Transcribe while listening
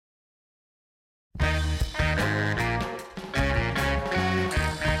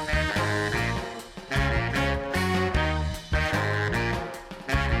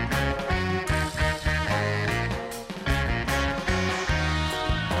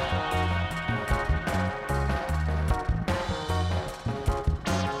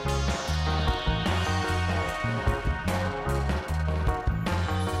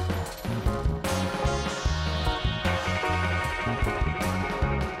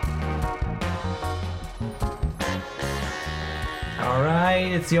All right,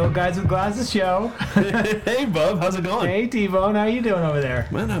 it's the Old Guys with Glasses show. Hey, Bub, how's it going? Hey, T-Bone, how you doing over there?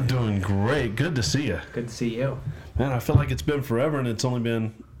 Man, I'm doing great. Good to see you. Good to see you. Man, I feel like it's been forever, and it's only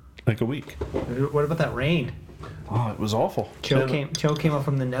been like a week. What about that rain? Oh, it was awful. Joe came up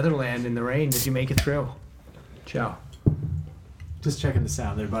from the Netherlands in the rain. Did you make it through? Joe. Just checking the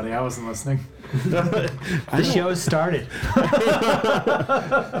sound there, buddy. I wasn't listening. The show started.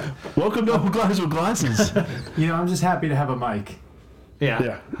 Welcome to Old Guys with Glasses. You know, I'm just happy to have a mic.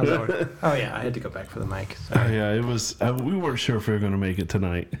 Yeah. How's that work? Oh, yeah, I had to go back for the mic. Yeah, it was. We weren't sure if we were going to make it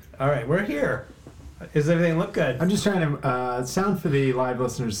tonight. All right, we're here. Does everything look good? I'm just trying to sound for the live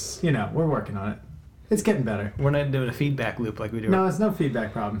listeners. You know, we're working on it. It's getting better. We're not doing a feedback loop like we do. No, it's no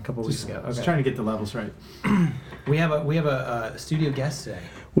feedback problem. A couple weeks ago. Just Okay. trying to get the levels right. We have a studio guest today.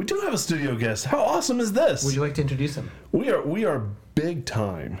 We do have a studio guest. How awesome is this? Would you like to introduce him? We are big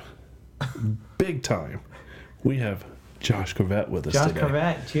time. Big time. We have Josh Corvette with us Josh today.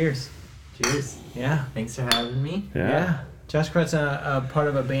 Corvette. Cheers. Cheers. Yeah. Thanks for having me. Yeah. Josh Corvette's a part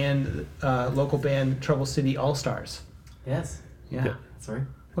of a band, local band, Trouble City All Stars. Yes. Yeah. That's right.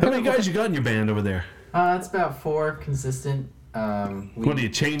 How many guys you got in your band over there? It's about 4 consistent. What do you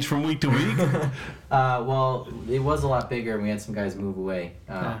change from week to week? Well, it was a lot bigger, and we had some guys move away.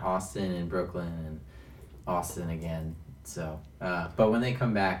 Yeah. Austin and Brooklyn and Austin again. So, but when they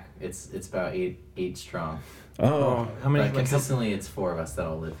come back, it's about eight strong. Oh, How many? But consistently, it's 4 of us that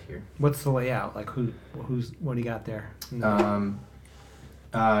all live here. What's the layout? Like what do you got there?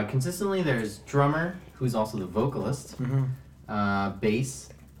 Consistently, there's drummer, who's also the vocalist. Mm-hmm. Bass.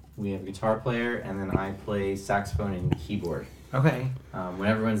 We have a guitar player, and then I play saxophone and keyboard. Okay. When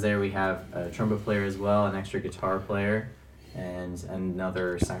everyone's there, we have a trumpet player as well, an extra guitar player, and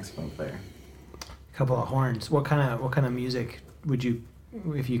another saxophone player. A couple of horns. What kind of music would you,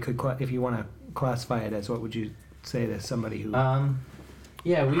 if you want to classify it as, what would you say to somebody who?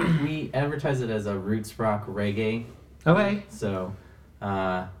 Yeah, we advertise it as a roots rock reggae. Okay. So,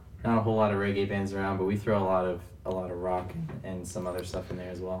 not a whole lot of reggae bands around, but we throw a lot of rock and some other stuff in there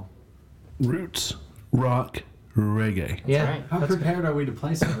as well. roots, rock, reggae. Yeah. right. How prepared are we to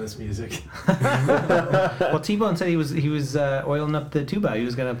play some of this music? Well, T-Bone said he was oiling up the tuba. He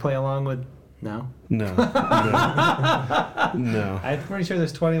was gonna play along with. No. No. I'm pretty sure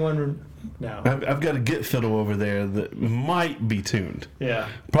there's 21. No. I've got a git fiddle over there that might be tuned. Yeah.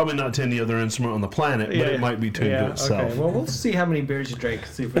 Probably not to any other instrument on the planet, but it might be tuned to itself. Okay. Well, we'll see how many beers you drink.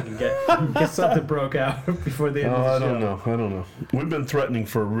 See if we can get something broke out before the end of the I show. don't know. We've been threatening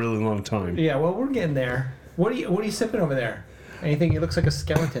for a really long time. Yeah. Well, we're getting there. What are you sipping over there? Anything? It looks like a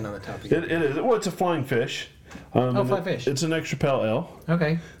skeleton on the top of you. It is. Well, it's a Flying Fish. Flying Fish. It's an extra pale ale.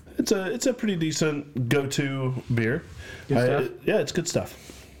 Okay. It's a pretty decent go-to beer. Good stuff? Yeah, it's good stuff.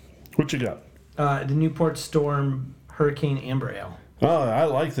 What you got? The Newport Storm Hurricane Amber Ale. Oh, I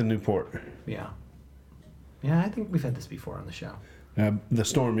like the Newport. Yeah. Yeah, I think we've had this before on the show. The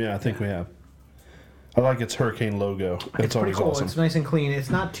Storm, yeah, I think we have. I like its hurricane logo. It's It's pretty always cool. awesome. It's nice and clean.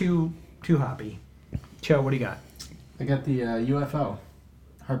 It's not too hoppy. Joe, what do you got? I got the UFO,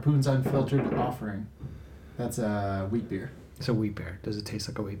 Harpoon's Unfiltered Offering. That's a wheat beer. It's a wheat beer. Does it taste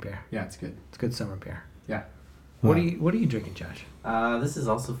like a wheat beer? Yeah, it's good. It's good summer beer. Yeah. What are you drinking, Josh? This is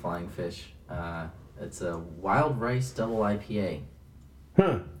also Flying Fish. It's a Wild Rice Double IPA.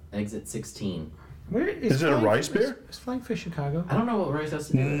 Huh. Exit 16. Where Is it a Flying rice Fish- beer? Is Flying Fish Chicago? I don't know what rice has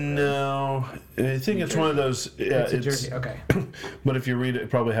to do with it. No, I think it's one of those. Yeah, It's a Jersey. Okay. But if you read it,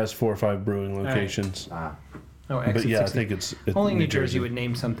 it probably has 4 or 5 brewing right. locations. Ah. Oh, But Exit yeah, 16. I think it's Only New Jersey would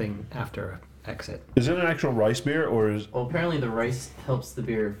name something after Exit. Is it an actual rice beer or is? Well, apparently the rice helps the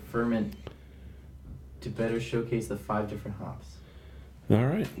beer ferment to better showcase the 5 different hops. All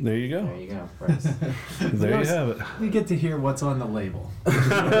right, there you There go. you go, rice. There you have it. We get to hear what's on the label. We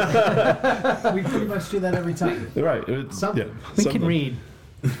pretty much do that every time. Right. Something. Yeah, We something. can read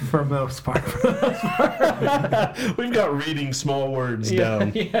for the most part. We've got reading small words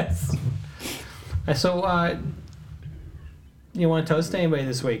down. Yes. So, you want to toast to anybody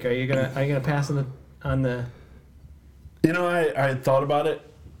this week? Are you gonna pass on the? You know, I had thought about it,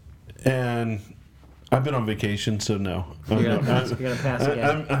 and I've been on vacation, so no. You're gonna pass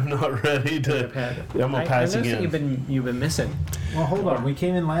again. I'm not ready to. I'm gonna pass I again. You've been missing. Well, hold on. We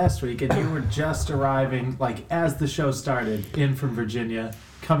came in last week, and you were just arriving, like as the show started, in from Virginia,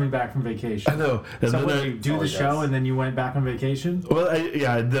 coming back from vacation. I know. And So then what, you do the show, and then you went back on vacation? Well,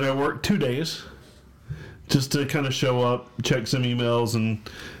 then I worked 2 days just to kind of show up, check some emails, and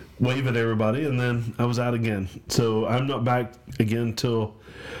wave at everybody, and then I was out again. So I'm not back again till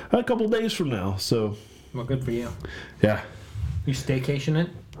a couple days from now. So Well, good for you. yeah, You staycation it?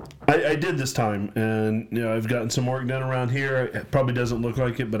 I did this time, and I've gotten some work done around here. It probably doesn't look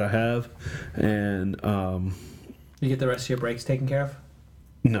like it, but I have. And You get the rest of your breaks taken care of?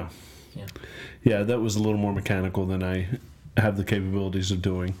 no, Yeah. that was a little more mechanical than I have the capabilities of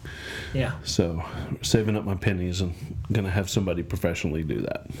doing. Yeah. So saving up my pennies and gonna have somebody professionally do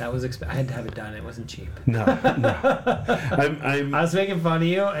that. That was I had to have it done. It wasn't cheap. No. I'm I was making fun of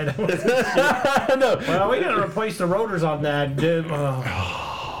you, and it wasn't no. well, we gotta replace the rotors on that. Dude.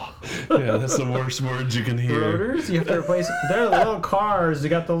 Yeah, that's the worst words you can hear. Rotors? You have to replace. They're the little cars. You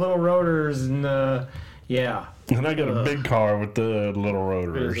got the little rotors, and yeah. And I got a big car with the little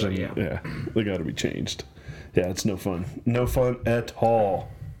rotors, and Yeah. yeah, they got to be changed. Yeah, it's no fun. No fun at all.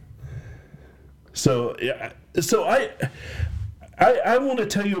 So yeah, so I want to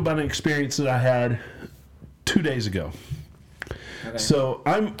tell you about an experience that I had 2 days ago. Okay. So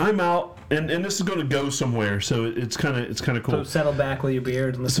I'm out, and this is going to go somewhere. So it's kind of cool. So settle back with your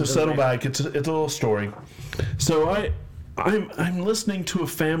beard and listen. So to settle the back. It's a little story. So I'm listening to a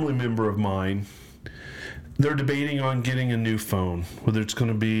family member of mine. They're debating on getting a new phone, whether it's going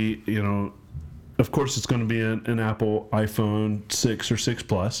to be, of course it's going to be an Apple iPhone 6 or 6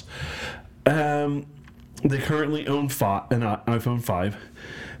 Plus. They currently own an iPhone 5.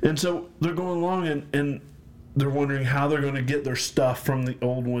 And so they're going along and they're wondering how they're going to get their stuff from the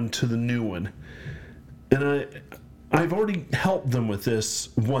old one to the new one. And I've already helped them with this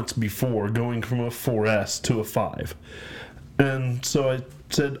once before, going from a 4S to a 5. And so I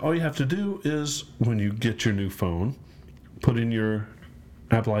said, all you have to do is, when you get your new phone, put in your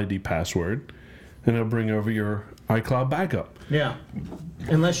Apple ID password, and it'll bring over your iCloud backup. Yeah.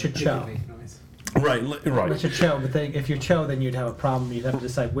 Unless you're Cho. Right. Unless you're Cho, but then, if you're Cho, then you'd have a problem. You'd have to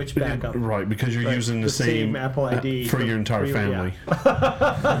decide which backup. Right, because you're using the same Apple ID for your entire family. I'm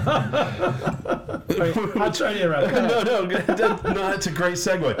trying to interrupt. No, that's a great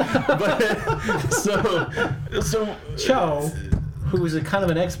segue. But so Cho, who is kind of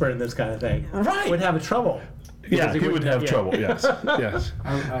an expert in this kind of thing, Right. would have trouble. yeah, he would have trouble. Yes.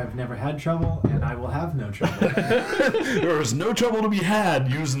 I've never had trouble, and I will have no trouble. There is no trouble to be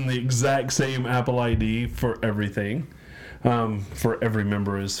had using the exact same Apple ID for everything, for every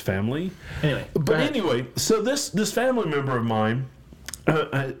member of his family. Anyway, But anyway, so this family member of mine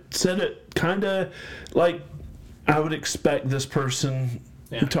said it kind of like I would expect this person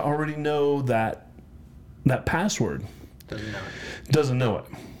to already know that password. Doesn't know it.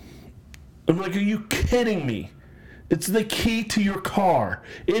 I'm like, are you kidding me? It's the key to your car.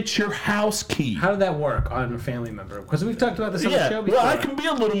 It's your house key. How did that work on a family member? Because we've talked about this on the show before. Well, I can be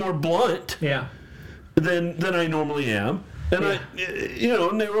a little more blunt than I normally am. And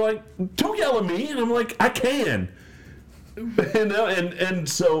and they were like, don't yell at me. And I'm like, I can. And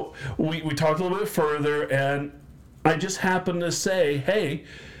so we talked a little bit further, and I just happened to say, hey,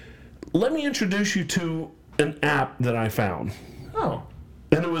 let me introduce you to an app that I found. Oh.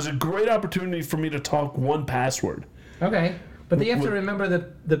 And it was a great opportunity for me to talk 1Password. Okay. But you have to remember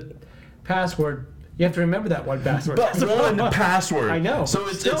the password. You have to remember that one password. But 1Password. I know. So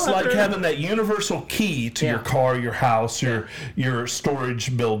it's like having that universal key to your car, your house, your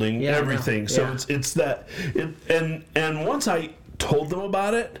storage building, everything. So it's that. And once I told them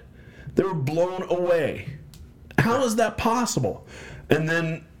about it, they were blown away. How is that possible? And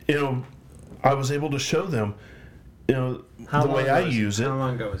then I was able to show them the way I use it. How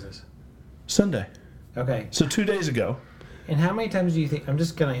long ago was this? Sunday. Okay. So 2 days ago. And how many times do you think? I'm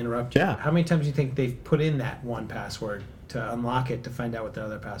just going to interrupt you. Yeah. How many times do you think they've put in that 1Password to unlock it to find out what the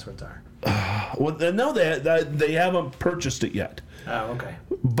other passwords are? Well, no, they haven't purchased it yet. Oh, okay.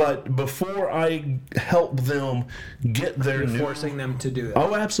 But before I help them get their You're new, forcing them to do that.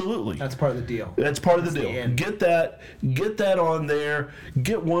 oh, absolutely, That's part of the deal. that's part of the That's the deal. end. Get that on there.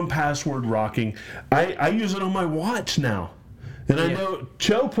 Get 1Password rocking. I use it on my watch now, and I know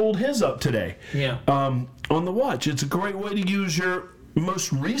Joe pulled his up today. Yeah. On the watch, it's a great way to use your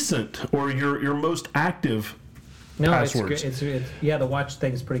most recent or your most active passwords. It's the watch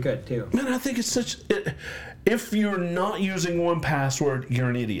thing is pretty good too. Man, I think it's if you're not using 1Password, you're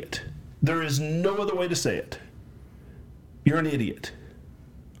an idiot. There is no other way to say it. You're an idiot.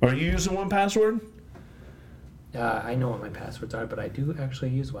 Are you using 1Password? I know what my passwords are, but I do actually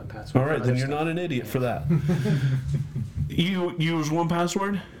use 1Password. All right, then you're not an idiot for that. You use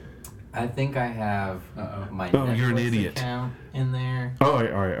 1Password? I think I have my Netflix you're an idiot. account in there. All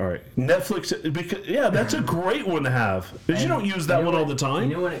right. Netflix, because that's a great one to have. Because you don't use that one all the time.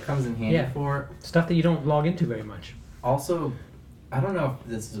 You know what it comes in handy for? Stuff that you don't log into very much. Also, I don't know if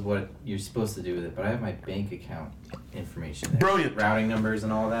this is what you're supposed to do with it, but I have my bank account information there. Brilliant. Routing numbers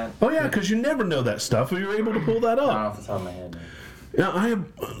and all that. Oh yeah, because you never know that stuff. You're able to pull that Not up. off the top of my head. Yeah, I have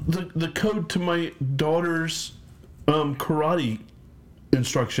the code to my daughter's karate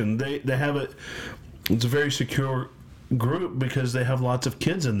instruction. They have it. It's a very secure group because they have lots of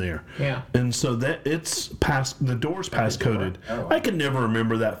kids in there. Yeah. And so that the door's passcoded. Oh, wow. I can never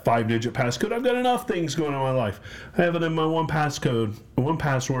remember that 5-digit passcode. I've got enough things going on in my life. I have it in my one password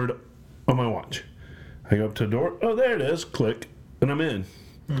on my watch. I go up to the door. Oh, there it is. Click, and I'm in.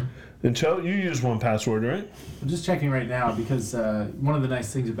 And Cho, you use 1Password, right? I'm just checking right now because one of the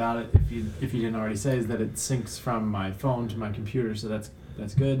nice things about it, if you didn't already say, is that it syncs from my phone to my computer, so that's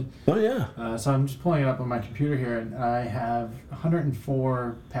good. Oh yeah. So I'm just pulling it up on my computer here, and I have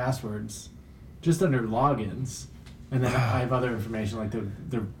 104 passwords just under logins, and then I have other information like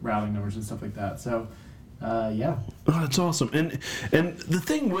the routing numbers and stuff like that. So, yeah. Oh, that's awesome. And the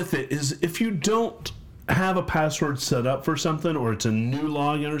thing with it is, if you don't have a password set up for something, or it's a new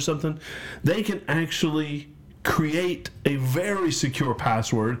login or something, they can actually create a very secure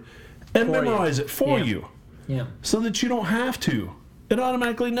password and For you. memorize it for Yeah. you, Yeah. so that you don't have to. It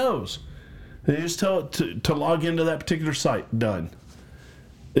automatically knows. And you just tell it to log into that particular site. Done.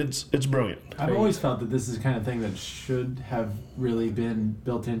 It's brilliant. I've always felt that this is the kind of thing that should have really been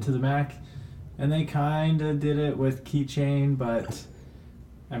built into the Mac, and they kind of did it with Keychain, but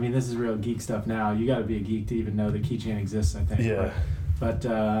I mean, this is real geek stuff now. You got to be a geek to even know that Keychain exists, I think. Yeah. But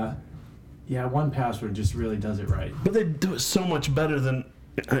yeah, 1Password just really does it right. But they do it so much better than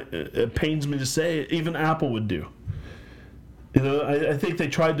it pains me to say even Apple would do. You know, I think they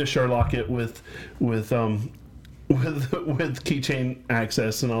tried to Sherlock it with keychain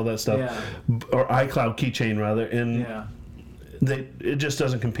access and all that stuff, Yeah. or iCloud keychain rather, and Yeah. it just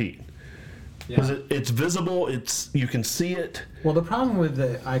doesn't compete because it's visible. You can see it. Well, the problem with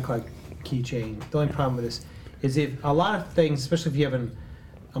the iCloud keychain, the only problem with this is if a lot of things, especially if you have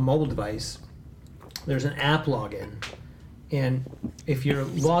a mobile device, there's an app login, and if you're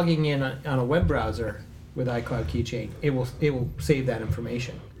logging in on a web browser with iCloud keychain, it will save that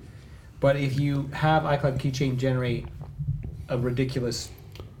information. But if you have iCloud keychain generate a ridiculous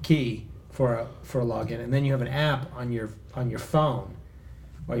key for a login, and then you have an app on your phone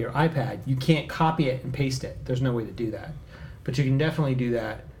or your iPad, you can't copy it and paste it. There's no way to do that. But you can definitely do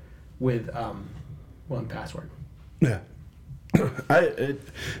that with 1Password. Yeah. I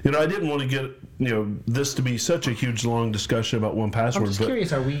didn't want to get this to be such a huge long discussion about 1Password. I'm just but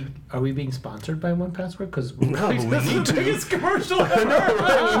curious, are we being sponsored by 1Password? Because No, but we need to. Biggest commercial I know, ever.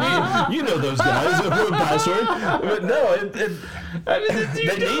 right? You know those guys at 1Password. But no,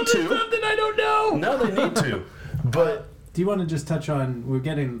 they need to. Something I don't know. No, they need to. But Do you want to just touch on, we're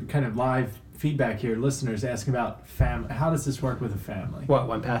getting kind of live feedback here, listeners asking about family. How does this work with a family? What,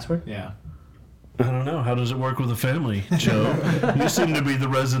 1Password? Yeah. I don't know. How does it work with a family, Joe? You seem to be the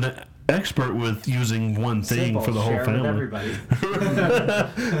resident expert with using one thing Simple, for the whole share family. with everybody.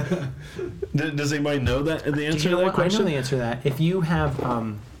 Does anybody know the answer Do you to know that what? question? I know the answer to that. If you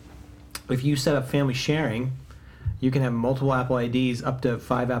have, if you set up family sharing, you can have multiple Apple IDs, up to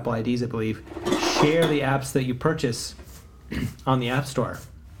 5 Apple IDs, I believe. Share the apps that you purchase on the App Store,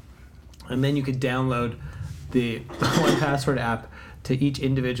 and then you could download the 1Password app to each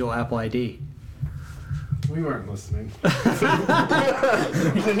individual Apple ID. We weren't listening.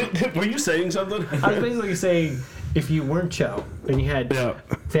 Were you saying something? I was basically saying, if you weren't Cho and you had Yeah.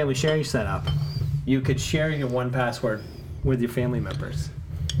 family sharing set up, you could share your 1Password with your family members.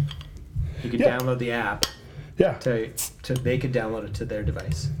 You could Yeah. download the app Yeah. to they could download it to their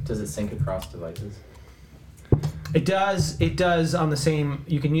device. Does it sync across devices? It does on the same.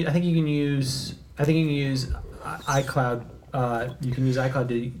 You can use. I think you can use iCloud. You can use iCloud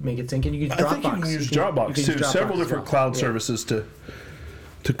to make it sync, and you can use Dropbox. I think you can use You Dropbox you can too. use Dropbox Several as different well. cloud Yeah. services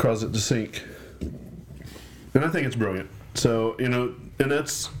to cause it to sync. And I think it's brilliant. So, and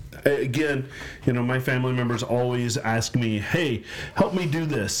that's, again, my family members always ask me, hey, help me do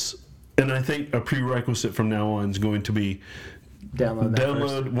this. And I think a prerequisite from now on is going to be Download that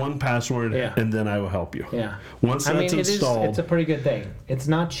download first. 1Password, Yeah. and then I will help you. Yeah. Once that's installed, it's a pretty good thing. It's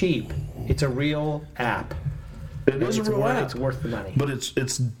not cheap. It's a real app. it is a It's real worth, app. It's worth the money. But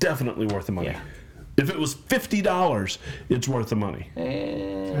it's definitely worth the money. Yeah. If it was $50, it's worth the money.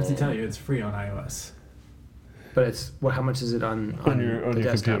 I have to tell you, it's free on iOS. But it's how much is it on On your the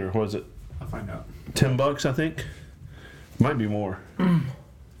desktop? computer, was it I'll find out. $10? I think might be more, Yeah,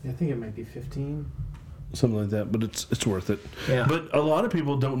 I think it might be 15. something like that. But it's worth it. Yeah. But a lot of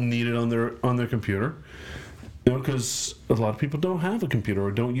people don't need it on their computer. because a lot of people don't have a computer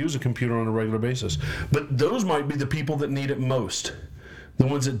or don't use a computer on a regular basis. But those might be the people that need it most. The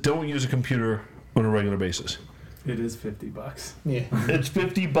ones that don't use a computer on a regular basis. It is $50. Yeah. It's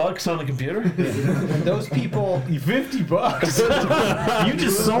 $50 on a computer? And those people, $50. You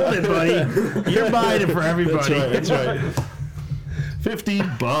just sold it, buddy. You're buying it for everybody. That's right.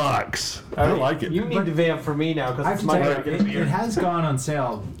 $50. I don't like it. you need to vamp for me now I because have it's to my tell you, fucking beer. it has gone on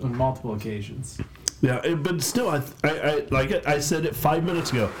sale on multiple occasions. Yeah, but still, I like it. I said it 5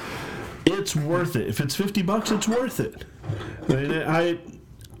 minutes ago. It's worth it. If it's $50, it's worth it. I mean,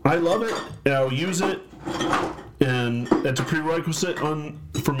 I love it. I'll use it, and it's a prerequisite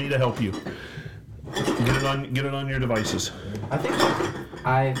for me to help you. Get it on your devices. I think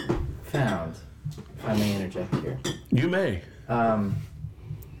I found, if I may interject here, You may.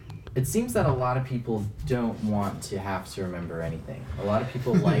 it seems that a lot of people don't want to have to remember anything. A lot of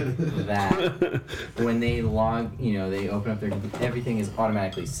people like that when they log, they open up their computer, everything is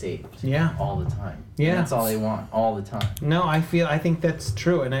automatically saved. Yeah. All the time. Yeah. And that's all they want, all the time. No, I think that's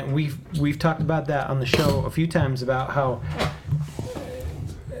true, and we've talked about that on the show a few times about how,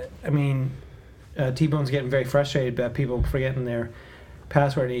 I mean, T-Bone's getting very frustrated about people forgetting their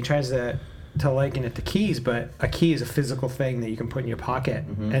password, and he tries to liken it to keys, but a key is a physical thing that you can put in your pocket,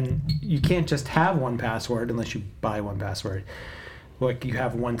 and you can't just have one password unless you buy one password. Like you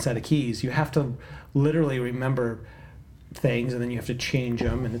have one set of keys, you have to literally remember things, and then you have to change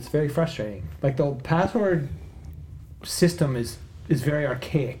them, and it's very frustrating. Like the password system is very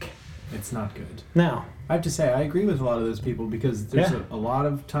archaic. It's not good. Now, I have to say, I agree with a lot of those people because there's Yeah. a lot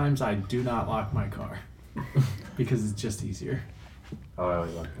of times I do not lock my car because it's just easier. Oh, I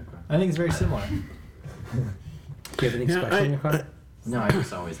always lock my car. I think it's very similar. do you have anything Yeah, special in your car? No, I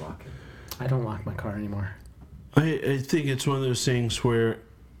just always lock it. I don't lock my car anymore. I think it's one of those things where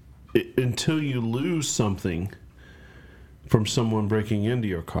until you lose something from someone breaking into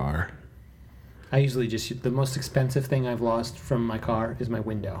your car. I usually just, the most expensive thing I've lost from my car is my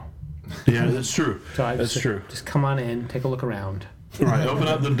window. Yeah, that's true. So I That's just, true. Just come on in, take a look around. Right, open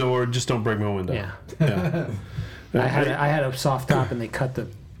up the door, just don't break my window. Yeah. Yeah. I had a soft top and they cut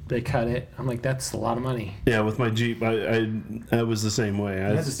it. I'm like, that's a lot of money. Yeah, with my Jeep, I was the same way.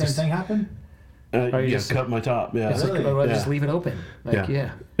 Had the same thing happen? you Yeah, just- cut my top. Yeah, It's like, Really? oh, just Yeah. leave it open. Like,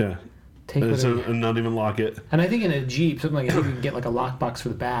 yeah. yeah. Take And, it. and not even lock it. And I think in a Jeep, something like that, you can get like a lockbox for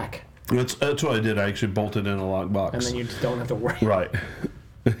the back, That's what I did. I actually bolted in a lockbox. and then you just don't have to worry. Right.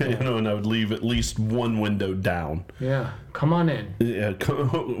 And I would leave at least one window down. Yeah. Come on in. Yeah,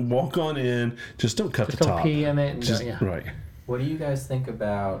 walk on in. Just don't cut Just the don't top. pee in it. And Just, yeah. Right. What do you guys think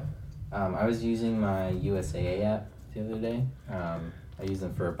about? I was using my USAA app the other day. I use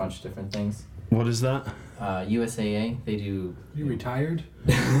them for a bunch of different things. What is that? USAA, they do. You retired?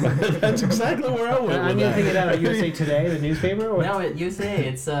 That's exactly where I went. I'm with that. thinking that on USA Today, the newspaper. Or No, at USAA,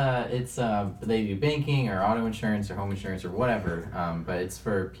 it's they do banking or auto insurance or home insurance or whatever. But it's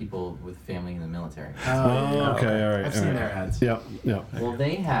for people with family in the military. Oh, okay, all right. I've seen all right. their ads. Yep, yep. Well,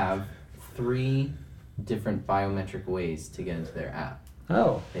 they have 3 different biometric ways to get into their app.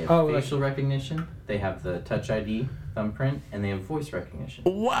 Oh. They have Oh. Like, facial recognition, they have the Touch ID thumbprint, and they have voice recognition.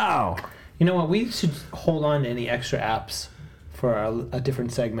 Wow. you know what? We should hold on to any extra apps for a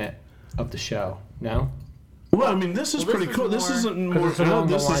different segment of the show. No. Well, I mean, this is Well, this pretty is cool. This more- isn't 'Cause more. it's along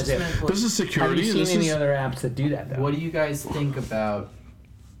the This lines is of- this is Have security. you seen This any is other apps that do that though? What do you guys think about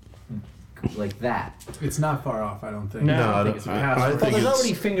like that? It's not far off, I don't think. No. no. I I, think it's a don't- I password. Well, think there's it's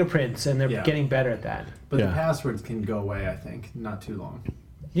already fingerprints, and they're Yeah. getting better at that. But Yeah. the passwords can go away, I think. Not too long.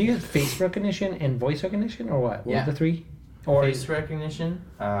 You use face recognition and voice recognition, or what? What Yeah. are the three? Or Face recognition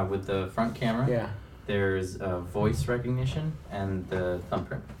with the front camera. yeah. There's voice recognition and the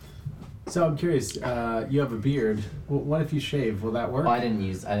thumbprint. So I'm curious, you have a beard. Well, what if you shave? Will that work? Well, I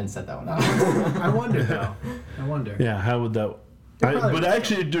didn't set that one up. I wonder though. I wonder. Yeah, how would that? probably But would.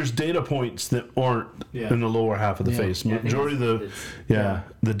 actually, there's data points that aren't Yeah. in the lower half of the Yeah. face. Yeah, I think Majority of the it's-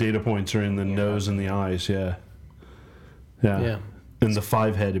 the data points are in the Yeah. nose and the eyes. Yeah. Yeah. And the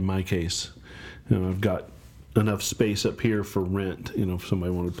 5 head in my case. I've got enough space up here for rent. If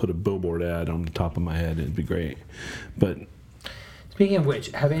somebody wanted to put a billboard ad on the top of my head, it'd be great. But Speaking of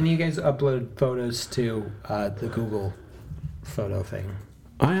which, have any of you guys uploaded photos to the Google photo thing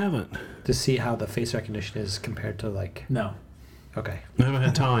I haven't. to see how the face recognition is compared to like? No. Okay. I haven't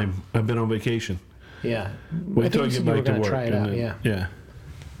had time. I've been on vacation. Yeah. Wait till I you get said you were back to gonna work. try it and out. then- Yeah. Yeah.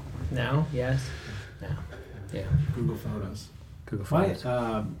 Now? Yes. Now. Yeah. Google Photos. Google My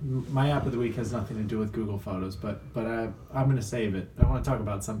Photos. my app of the week has nothing to do with Google Photos, but I'm going to save it. I want to talk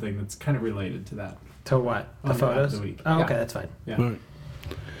about something that's kind of related to that. To what? The on the app of photos? the week. Oh, Yeah. okay, that's fine. Yeah. All right.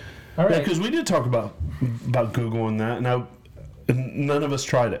 All Yeah, right. because we did talk about Google and that, and none of us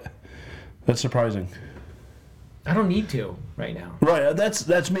tried it. That's surprising. I don't need to right now. Right,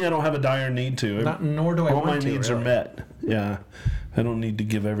 that's me. I don't have a dire need to. Not, nor do I All want my to. needs really. are met. Yeah, I don't need to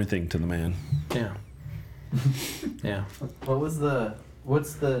give everything to the man. Yeah. Yeah.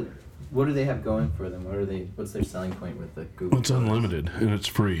 What do they have going for them? What's their selling point with the Google? It's unlimited and it's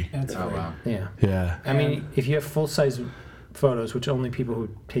free. That's Oh great. wow. Yeah. Yeah. I mean, if you have full-size photos, which only people who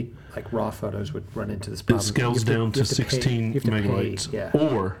take like raw photos would run into this problem. It scales You have down you to have pay- 16 you have to pay, megabytes, Yeah.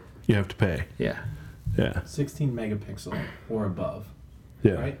 or you have to pay. Yeah. Yeah. 16 megapixel or above,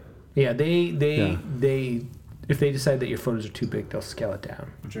 Yeah. right? Yeah. They Yeah. if they decide that your photos are too big, they'll scale it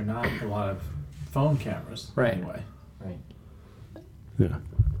down. Which are not a lot of phone cameras, Right. anyway. Right. Yeah.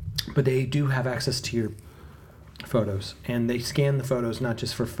 But they do have access to your photos, and they scan the photos not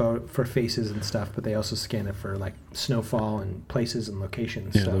just for for faces and stuff, but they also scan it for like snowfall and places and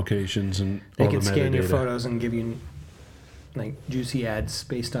locations. Yeah. so locations and they all can the scan your metadata. photos and give you like juicy ads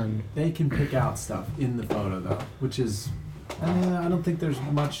based on. They can pick out stuff in the photo though, which is, I don't think there's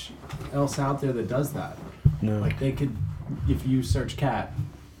much else out there that does that. No. Like they could, if you search cat,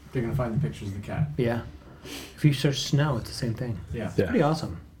 they're gonna find the pictures of the cat. Yeah. If you search snow, it's the same thing. Yeah. Yeah. Pretty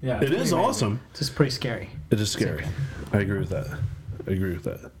awesome. Yeah. It is awesome. It's just pretty scary. It is scary. I agree with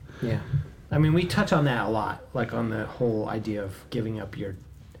that. Yeah. I mean, we touch on that a lot, like on the whole idea of giving up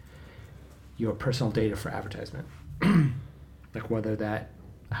your personal data for advertisement. Like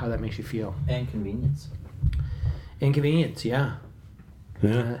how that makes you feel. And convenience. Inconvenience, yeah.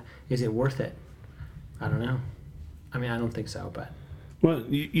 Yeah. Is it worth it? I don't know. I mean, I don't think so, but Well,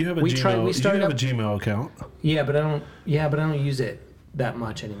 you have a We Gmail. tried- we you started have a up- Gmail account. yeah, but I don't. Yeah, but I don't use it that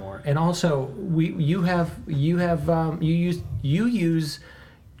much anymore. And also, you use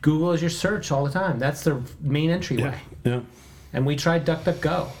Google as your search all the time. That's the main entryway. Yeah. And we tried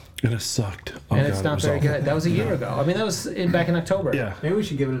DuckDuckGo, And it sucked. Oh, and God, it's it not was very awful. good. That was a year ago. I mean, that was back in October. Yeah. Maybe we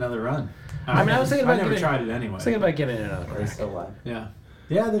should give it another run. I mean, I was thinking about I never giving- tried it anyway. I was thinking about giving it another Are they crack. still alive? Yeah.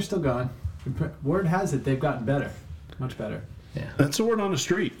 Yeah, they're still going. Word has it they've gotten better. Much better. Yeah. That's the word on the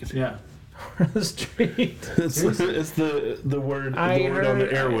street. Yeah. the street. It's the word I the word on the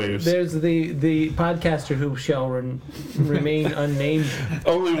airwaves. There's the podcaster who shall remain unnamed.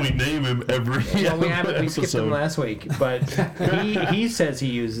 Only we name him every Well, we haven't. We skipped him episode. last week, but he says he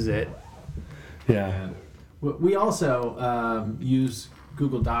uses it. Yeah. And we also use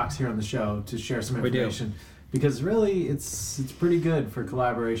Google Docs here on the show to share some We do. information because really it's pretty good for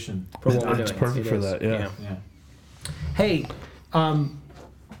collaboration. For what we're It's doing. perfect It for is. that, yeah. Yeah. Hey,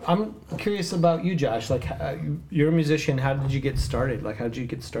 I'm curious about you, Josh. Like, you're a musician. How did you get started? Like, how did you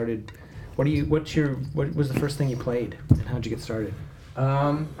get started? What was the first thing you played, and how did you get started?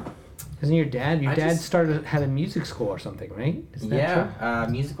 Isn't your dad? Your I dad just- had a music school or something, right? Isn't that Yeah,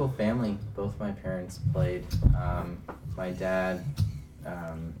 true? musical family. Both my parents played. My dad,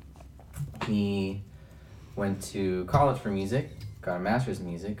 he went to college for music, got a master's in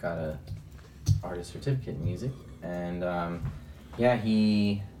music, got a artist certificate in music, and yeah,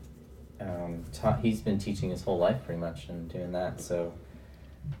 he he's been teaching his whole life pretty much and doing that. So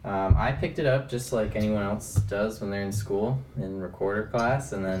I picked it up just like anyone else does when they're in school, in recorder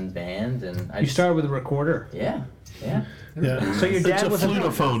class, and then band, and You started with a recorder. Yeah. Yeah. So your dad it's a was a-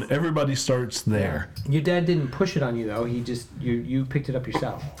 flutophone. Everybody starts there. Your dad didn't push it on you though. He just you picked it up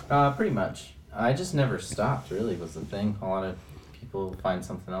yourself. Pretty much. I just never stopped. Really, was the thing. A lot of people find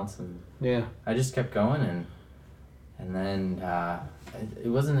something else, and Yeah. I just kept going, and then it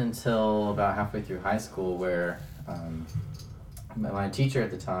wasn't until about halfway through high school where my teacher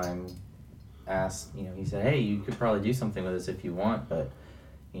at the time asked, he said, "Hey, you could probably do something with this if you want, but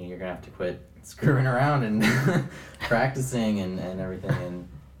you're gonna have to quit screwing around and practicing and everything." And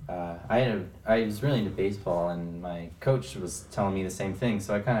I was really into baseball, and my coach was telling me the same thing,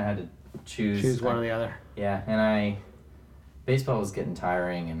 so I kind of had to choose one or the other. Yeah, and baseball was getting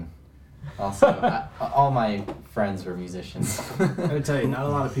tiring, and also all my friends were musicians. I gotta tell you, not a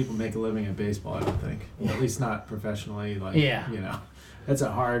lot of people make a living at baseball. I don't think, Yeah. at least not professionally. Like, Yeah. that's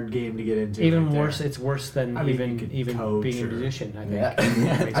a hard game to get into. Even right there. worse. It's worse than I mean, you could even coach being a or- musician. I think.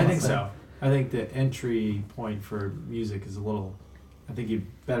 Yeah. I think so. I think the entry point for music is a little. I think you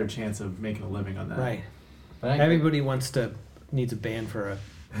better chance of making a living on that. Right. But Everybody needs a band for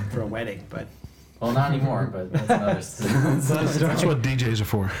a wedding, but well, not anymore, but that's another. That's what DJs are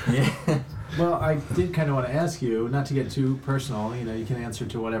for. Yeah. Well, I did kind of want to ask you, not to get too personal. You can answer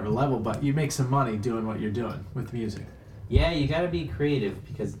to whatever level, but you make some money doing what you're doing with music. Yeah, you got to be creative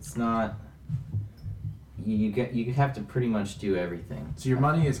because it's not. you have to pretty much do everything. So your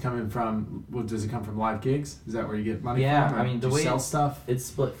money is coming from, well, does it come from live gigs? Is that where you get money Yeah, from? Or I mean, do the you way sell stuff? It's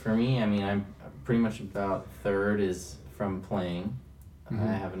split for me. I mean, I'm pretty much about third is from playing. Mhm.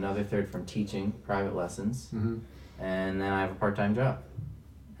 I have another third from teaching private lessons, Mm-hmm. and then I have a part-time job.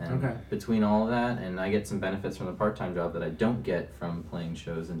 And Okay. between all of that, and I get some benefits from the part-time job that I don't get from playing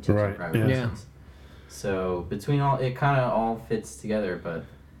shows and teaching Right, private yeah. lessons. So between all, it kind of all fits together. But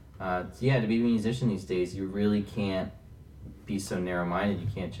yeah, to be a musician these days, you really can't be so narrow-minded. You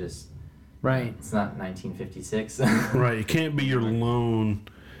can't just. Right. It's not 1956. Right. You can't be your lone.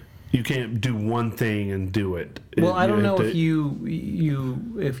 You can't do one thing and do it. Well, I don't have know to-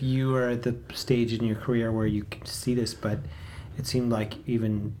 if you are at the stage in your career where you can see this, but it seemed like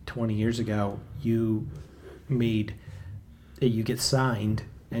even 20 years ago you get signed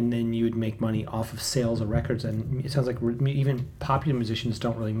and then you would make money off of sales of records, and it sounds like even popular musicians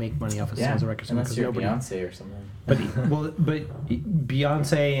don't really make money off of yeah, sales of records unless because you're nobody. Beyonce or something. But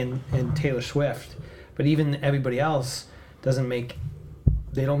Beyonce and Taylor Swift, but even everybody else doesn't make.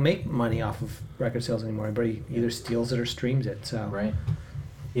 They don't make money off of record sales anymore. Everybody either steals it or streams it. So Right.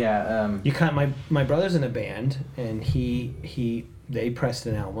 Yeah. you can't. My brother's in a band, and they pressed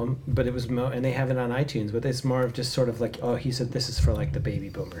an album, but it was and they have it on iTunes, but it's more of just sort of like, oh, he said this is for like the baby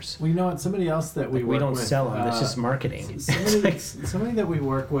boomers. Well, you know what? Somebody else that we Like, work we don't with, sell them. It's just marketing. somebody that we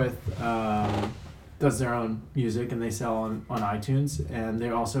work with does their own music, and they sell on iTunes, and they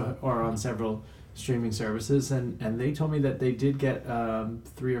also are on several streaming services, and they told me that they did get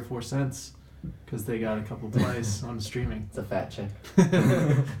 3 or 4 cents because they got a couple plays on streaming. It's a fat check.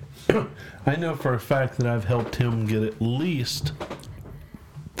 I know for a fact that I've helped him get at least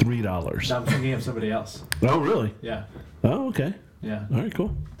 $3. I'm thinking of somebody else. Oh, really? Yeah, Oh, okay. yeah. All right,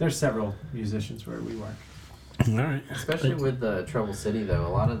 cool. There's several musicians where we work. All right. Especially with the Trouble City, though, a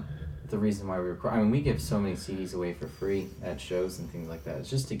lot of the reason why we record, I mean, we give so many CDs away for free at shows and things like that. It's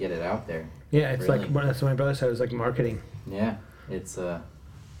just to get it out there. Yeah, it's Really? like that's what my brother said. It was like marketing. Yeah, it's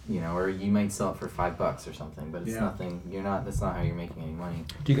or you might sell it for $5 or something, but it's Yeah. nothing. That's not how you're making any money.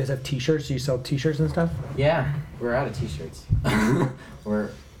 Do you guys have T-shirts? Do you sell T-shirts and stuff? Yeah, we're out of T-shirts. We're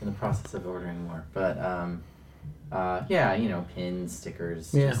in the process of ordering more, but yeah, pins,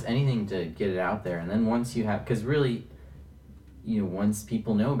 stickers, Yeah. just anything to get it out there. And then once you have, because really, once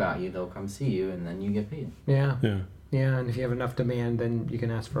people know about you, they'll come see you, and then you get paid. Yeah. Yeah. Yeah, and if you have enough demand, then you can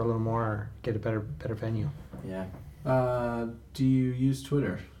ask for a little more or get a better venue. Yeah. Do you use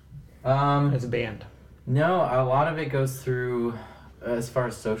Twitter? As a band. No, a lot of it goes through, as far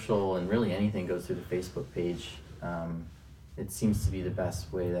as social and really anything goes through the Facebook page. It seems to be the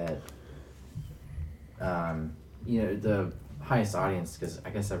best way that, the highest audience, because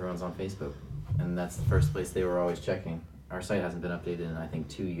I guess everyone's on Facebook, and that's the first place they were always checking. Our site hasn't been updated in, I think,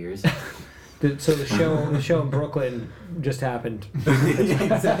 2 years. So the show in Brooklyn just happened.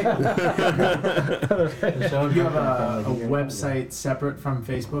 Exactly. The show You have a from, like, year ago. website separate from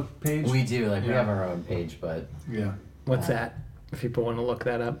Facebook page? We do, we Yeah. have our own page, but, Yeah. What's that? If people want to look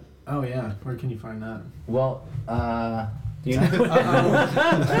that up. Oh yeah. Where can you find that? well, You know?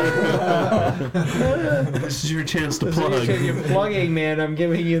 This is your chance to This is plug. You're plugging, man. I'm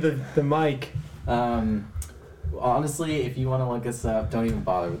giving you the mic. honestly, if you want to look us up, don't even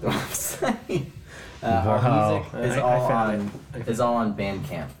bother with the website. Wow. Our music is I all found on is all on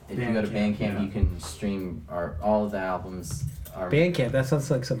Bandcamp. If you go to Bandcamp, Bandcamp, yeah. you can stream all of the albums. Bandcamp. That sounds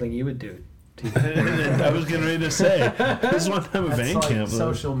like something you would do. I was getting ready to say, this is one time of That's van like camp.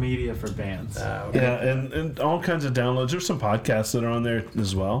 social media for bands. Okay. Yeah, and all kinds of downloads. There's some podcasts that are on there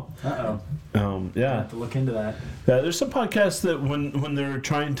as well. I Yeah, have to look into that. there's some podcasts that when they're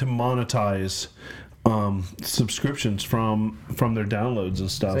trying to monetize subscriptions from their downloads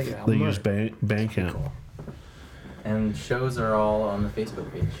and stuff, Is that your they album use or- Bandcamp. Cool. And shows are all on the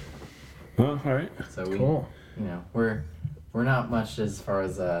Facebook page. Oh, all right. So we, Cool. we're not much as far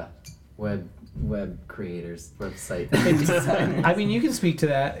as web creators, website It's- designers. I mean, you can speak to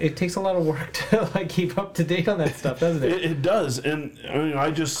that. It takes a lot of work to keep up to date on that stuff, doesn't it? It does, and I mean,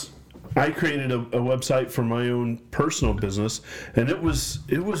 I created a website for my own personal business, and it was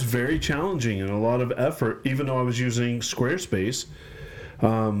very challenging and a lot of effort. Even though I was using Squarespace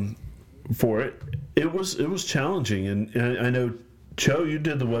for it, it was challenging. And I know, Cho, you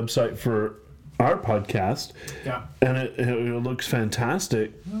did the website for our podcast, Yeah. and it looks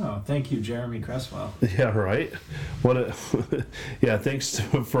fantastic. Oh, thank you, Jeremy Cresswell. Yeah, right. What a yeah. Thanks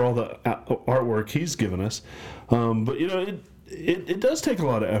for all the artwork he's given us. But it does take a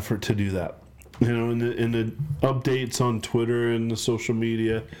lot of effort to do that. In the updates on Twitter and the social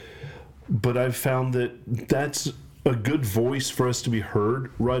media. But I've found that that's a good voice for us to be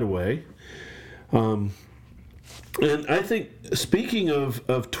heard right away. And I think, speaking of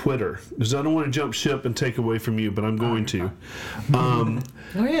Twitter, because I don't want to jump ship and take away from you, but I'm going to. Oh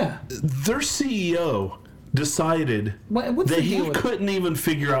yeah. Their CEO decided What's that the he deal with couldn't even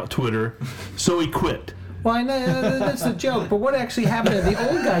figure out Twitter, so he quit. Well, I know that's the joke, but what actually happened?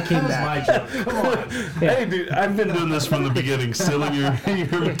 The old guy came back. My joke. Come on. Hey, dude, I've been doing this from the beginning, stealing your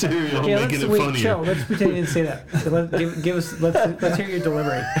material, Yeah, making it wait, funnier. Joe, let's pretend you didn't say that. So give us. Let's hear your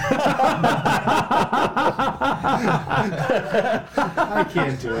delivery. I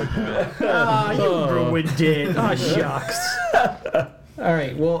can't do it. You ruined it. Oh shucks. All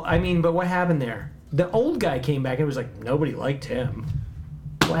right. Well, I mean, but what happened there? The old guy came back and was like, nobody liked him.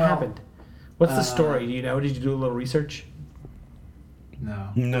 What happened? What's the story? Do you know? Did you do a little research? No.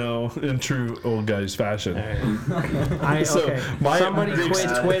 No, in true old guy's fashion. So, Okay. my Somebody big quit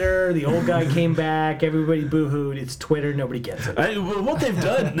st- Twitter. The old guy came back. Everybody boo-hooed. It's Twitter. Nobody gets it. Well, what they've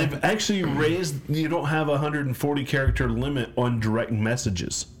done, they've actually raised. You don't have a 140 character limit on direct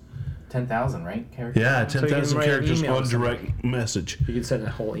messages. 10,000, right? Characters? Yeah, you can 10,000 write an characters email on to direct message. You can send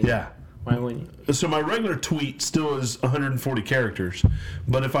a whole email. Yeah. Why wouldn't you? So my regular tweet still is 140 characters,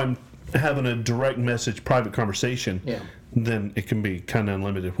 but if I'm having a direct message private conversation, Yeah. then it can be kind of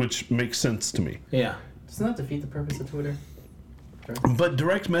unlimited, which makes sense to me. Yeah. Doesn't that defeat the purpose of Twitter? But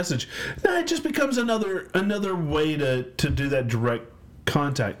direct message, no, it just becomes another way to do that direct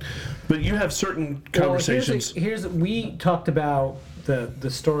contact. But you have certain conversations. Well, here's we talked about the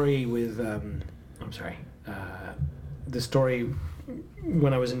story with the story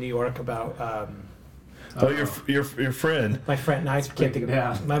when I was in New York about your friend. my friend. I can't think of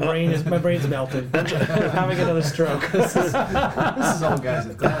Yeah. it. My brain's melted. I'm having another stroke. This is old guys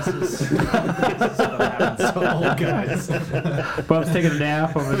with glasses. This is what happens to old guys. Bob's taking a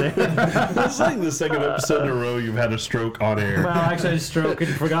nap over there. It's like the second episode in a row you've had a stroke on air. Well, actually, I had a stroke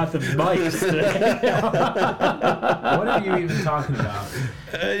and forgot the mics today. What are you even talking about?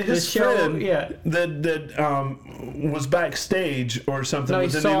 His show, friend yeah. that was backstage or something No, he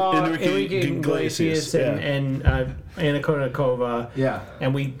with saw Enrique Enrique Iglesias and Anna Kournikova. Yeah.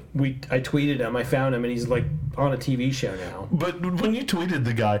 And I tweeted him. I found him, and he's like on a TV show now. But when you tweeted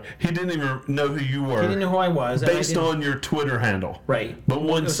the guy, he didn't even know who you were. He didn't know who I was. and I based didn't- on your Twitter handle. Right. But It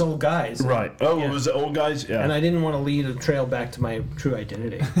once was old guys. right. Oh, Yeah. it was the old guys. Yeah. And I didn't want to lead a trail back to my true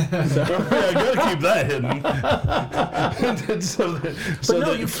identity. So, yeah, I gotta keep that hidden. so that,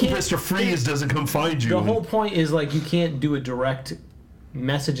 no, you can't- Mr. Freeze doesn't come find you. the whole point is like you can't do a direct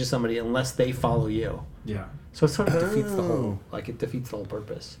message to somebody unless they follow you. Yeah. So it sort of defeats the whole the whole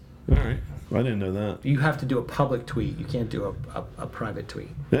purpose. All right. I didn't know that. You have to do a public tweet. You can't do a private tweet.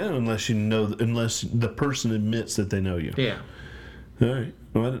 Yeah, unless the person admits that they know you. Yeah. All right.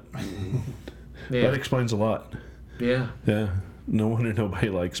 Well, Yeah. that explains a lot. Yeah. Yeah. No wonder nobody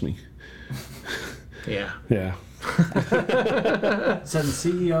likes me. Yeah. Yeah. So the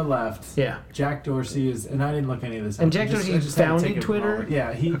CEO left. Yeah. Jack Dorsey is, and I didn't look any of this up. And Jack I just Dorsey had to founded take a Twitter? moment.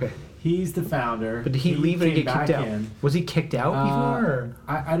 Yeah, he's the founder. But did he leave and came get kicked back out? in. Was he kicked out before? Or?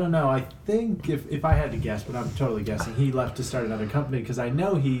 I don't know. I think if I had to guess, but I'm totally guessing, he left to start another company because I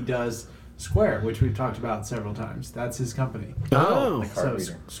know he does Square, which we've talked about several times. That's his company. Oh. Card So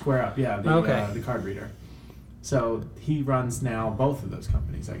reader. Square Up, yeah, Okay. The card reader. So he runs now both of those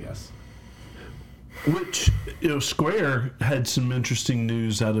companies, I guess. Which, Square had some interesting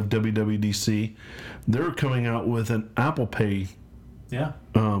news out of WWDC. They're coming out with an Apple Pay Yeah.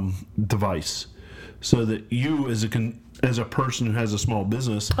 device, so that you, as a person who has a small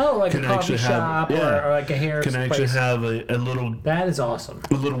business, Oh, like can a coffee actually shop have, or like a hair can actually place. have a little That is awesome.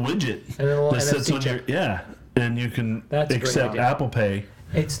 widget And a little that sits NFC on your chip. and you can That's a great accept idea. Apple Pay.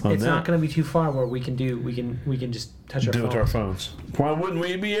 It's On not that. going to be too far where we can just touch our Do phone. it to our phones. Why wouldn't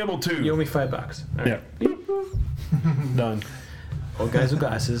we be able to? You owe me $5. All right. Yeah. Done. Old guys with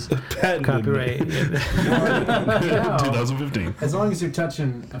glasses. Patented. Copyright. 2015. As long as you're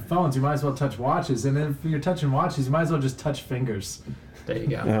touching phones, you might as well touch watches. And if you're touching watches, you might as well just touch fingers. There you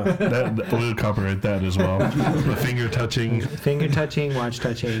go. We'll copyright that as well. The finger touching. Finger touching, watch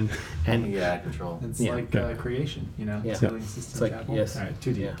touching, and Yeah, control. It's Yeah. like Yeah. creation, Yeah. Scaling systems. it's like Apple. yes. All right,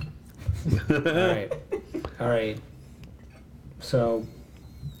 2D. Yeah. All right. So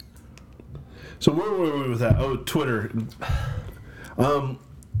So where were we with that? Oh, Twitter.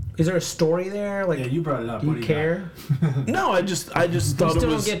 is there a story there? Like, Yeah, you brought it up. do What you do care? No, I just You thought still it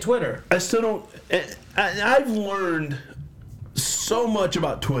don't was. get Twitter, I still don't. I've learned so much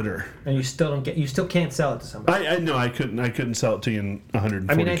about Twitter. and you still don't get. You still can't sell it to somebody. I know I couldn't sell it to you in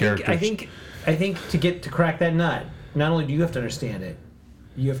 140 I mean, characters. I think to crack that nut, not only do you have to understand it,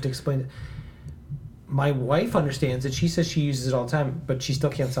 you have to explain it. My wife understands it. She says she uses it all the time, but she still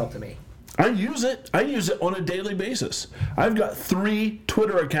can't sell it to me. I use it. I use it on a daily basis. I've got 3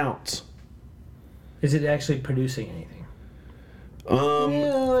 Twitter accounts. Is it actually producing anything? Um,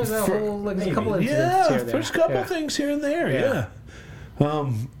 There's a for- whole, like, a maybe. couple incidents yeah, here and there. there's a couple Yeah. things here and there. Yeah.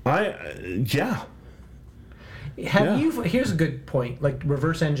 Yeah. Have Yeah. you? Here's a good point. Like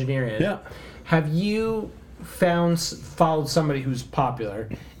reverse engineer it. Yeah. Have you followed somebody who's popular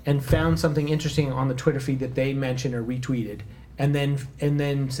and found something interesting on the Twitter feed that they mentioned or retweeted, and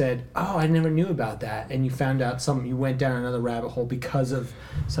then said, "Oh, I never knew about that," and you found out something. You went down another rabbit hole because of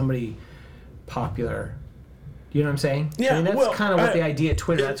somebody popular. You know what I'm saying? Yeah, I mean, that's well, kind of what the idea of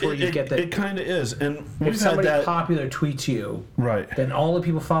Twitter. That's where you get the. It kind of is, and If we've had somebody that popular tweets you, right. then all the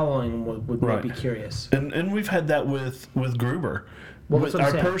people following would Right. be curious. And we've had that with Gruber. Well, with that's what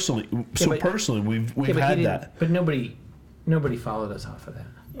I'm saying. personally, Yeah, but- personally, we've Yeah, but he had didn't- that. But nobody followed us off of that.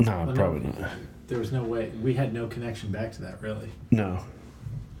 No, Well, probably no. not. There was no way. We had no connection back to that, really. No.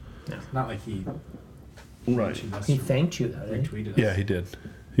 Not like he Right. mentioned us He or thanked you though, didn't retweeted us. Yeah, he did.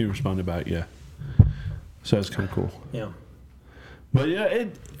 He responded back. Yeah. So that's kind of cool. he? Yeah. But yeah,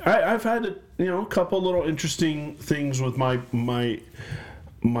 I've had a couple little interesting things with my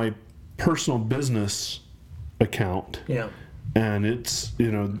personal business account, Yeah. and it's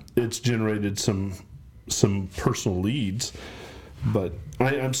generated some personal leads, but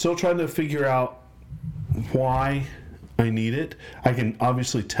I'm still trying to figure out why I need it. I can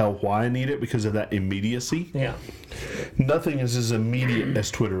obviously tell why I need it because of that immediacy. Yeah. Nothing is as immediate as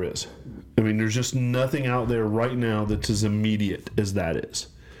Twitter is. I mean, there's just nothing out there right now that's as immediate as that is.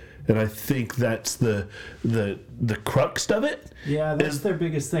 And I think that's the crux of it. Yeah, that's Is- their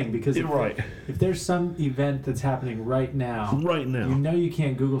biggest thing because if, Right. if there's some event that's happening right now, Right now. you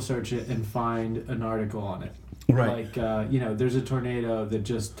can't Google search it and find an article on it. Right. Like, there's a tornado that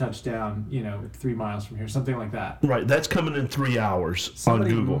just touched down, 3 miles from here, something like that. Right, that's coming in 3 hours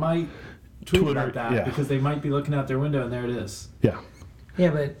Somebody on Google. might tweet Twitter, about that yeah. because they might be looking out their window and there it is. Yeah. Yeah,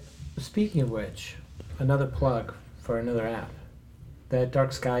 but speaking of which, another plug for another app. That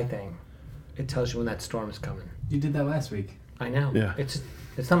dark sky thing. It tells you when that storm is coming. You did that last week. I know. Yeah. It's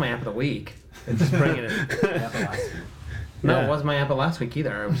not my app of the week. It's just bringing it. No, Yeah. it wasn't my app of last week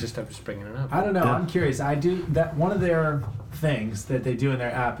either. I was just bringing it up. I don't know. Yeah. I'm curious. I do that. One of their things that they do in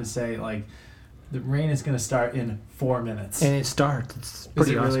their app is say like, the rain is going to start in 4 minutes. And it starts. It's Is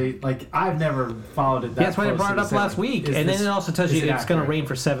pretty it awesome. really like I've never followed it that Yeah, that's why I brought it closely to up say, last like, week. is And this- then it also tells is you it it's going to accurate? rain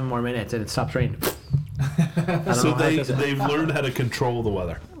for 7 more minutes and it stops raining. I don't So know how it does it. they've learned how to control the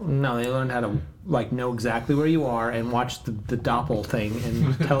weather. No, they learned how to know exactly where you are and watch the Doppel thing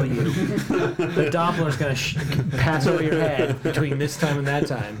and tell you the Doppler's going to pass over your head between this time and that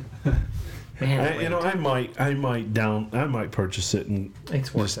time. Man, I might purchase it and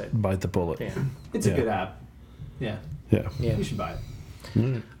it's worth just it. bite the bullet. Yeah. It's Yeah. a good app. Yeah, Yeah. Yeah. you should buy it.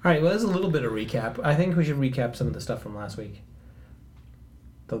 All right. Well, there's a little bit of recap. I think we should recap some of the stuff from last week.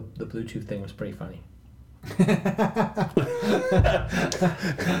 The Bluetooth thing was pretty funny.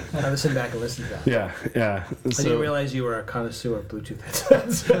 I listened back and listened to that. Yeah. Yeah. I didn't realize you were a connoisseur of Bluetooth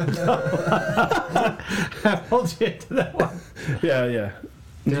headsets. I pulled you into that one. Yeah. Yeah.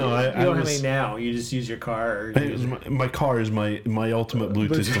 No, You I don't have was. any now. You just use your car. Or I- my car is my ultimate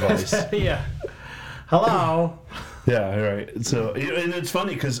Bluetooth device. Yeah. Hello. Yeah, right. So, and it's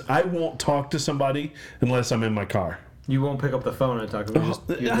funny because I won't talk to somebody unless I'm in my car. You won't pick up the phone and talk to them.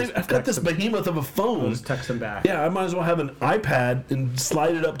 I've got this behemoth of a phone. Just text them back. Yeah, I might as well have an iPad and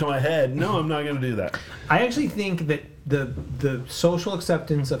slide it up to my head. No, I'm not going to do that. I actually think that the social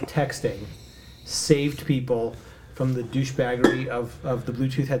acceptance of texting saved people from the douchebaggery of the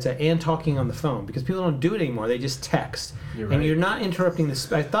Bluetooth headset and talking on the phone because people don't do it anymore. They just text. You're And right. you're not interrupting the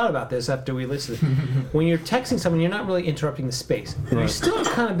I thought about this after we listened. When you're texting someone, you're not really interrupting the space. You're Right. still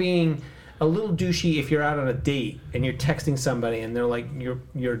kind of being a little douchey if you're out on a date and you're texting somebody and they're like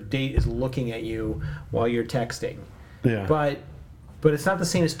your date is looking at you while you're texting. Yeah. But it's not the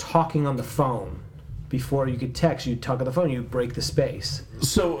same as talking on the phone. Before you could text, you talk on the phone, you break the space.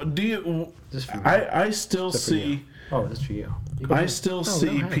 So, do you. This for you. I still This for you. see. Oh, that's for you. I still go see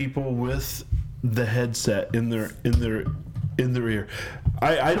ahead. people with the headset in their ear.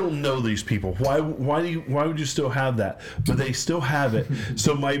 I don't know these people. Why would you still have that? But they still have it.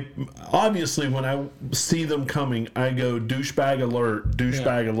 So obviously when I see them coming, I go douchebag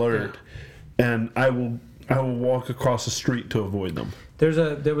alert, and I will walk across the street to avoid them. There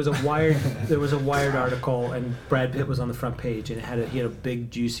was a Wired article, and Brad Pitt was on the front page, and he had a big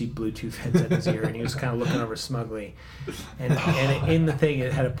juicy Bluetooth headset in his ear, and he was kind of looking over smugly, and in the thing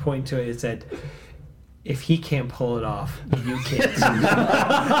it had a point to it. It said, if he can't pull it off, you can't.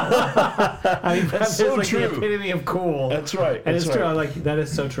 I mean, that's so like true. the epitome of cool. That's right. And That's it's true. right. I'm like, that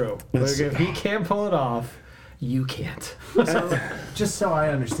is so true. That's- Like, if he can't pull it off, you can't. So, just so I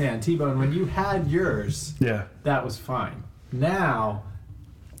understand, T-Bone, when you had yours, Yeah. that was fine. Now,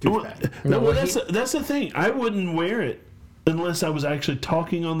 Well, douchebag. no, well, that's the thing. I wouldn't wear it unless I was actually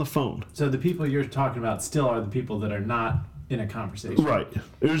talking on the phone. So the people you're talking about still are the people that are not in a conversation. Right.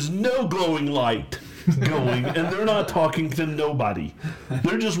 There's no glowing light going, and they're not talking to nobody.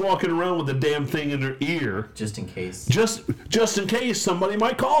 They're just walking around with a damn thing in their ear, Just in case. just in case somebody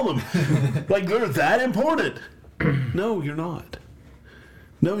might call them. Like they're that important. No, you're not.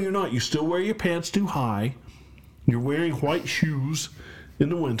 No, you're not. You still wear your pants too high. You're wearing white shoes in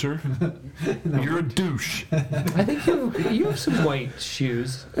the winter. You're a douche. I think you have some white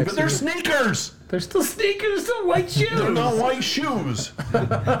shoes. But they're sneakers. They're still sneakers, still white shoes. They're not white shoes.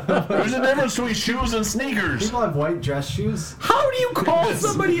 There's a difference between shoes and sneakers. People have white dress shoes. How do you call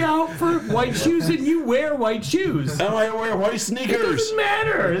somebody out for white shoes and you wear white shoes? And I wear white It sneakers. doesn't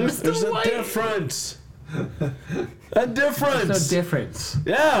matter. They're still There's a white. difference. A There's difference. no difference.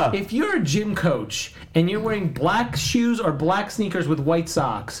 Yeah. If you're a gym coach and you're wearing black shoes or black sneakers with white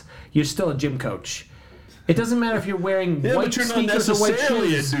socks, you're still a gym coach. It doesn't matter if you're wearing Yeah, white but you're not sneakers or white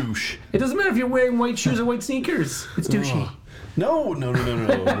necessarily a shoes. douche. It doesn't matter if you're wearing white shoes or white sneakers. It's douchey. No.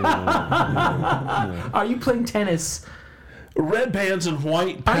 Are you playing tennis? Red pants and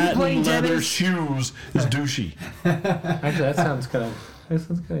white Are you patent playing leather tennis? shoes is douchey. Actually, that sounds kind of That's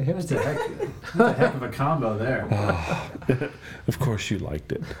a heck of a combo there. Of course you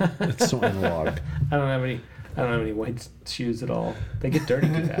liked it. It's so analog. I don't have any white shoes at all. They get dirty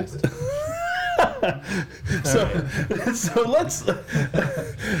too fast. So let's.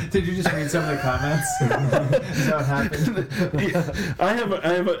 Did you just read some of the comments? Is that what happened? I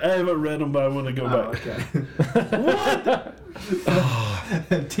haven't read them, but I want to go Oh, back. okay.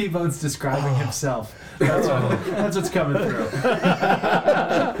 T-Bone's describing himself. That's what's coming through.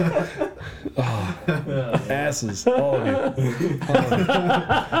 Asses, all of you.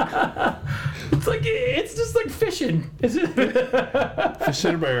 It's just like fishing. Is it? Fish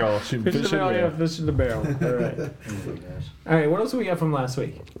in a barrel. Fish in the barrel. Yeah, fish in the barrel. All right. All right. What else do we got from last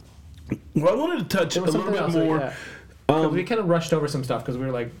week? Well, I wanted to touch a There was little something bit else, more. yeah. 'Cause we kind of rushed over some stuff because we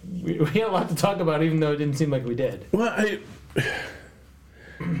were like, we had a lot to talk about, even though it didn't seem like we did. Well,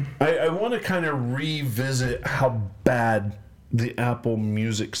 I want to kind of revisit how bad the Apple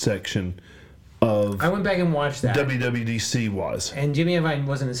Music section of I went back and watched that. WWDC was. And Jimmy Iovine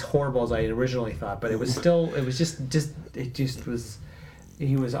wasn't as horrible as I originally thought, but it was still, it was just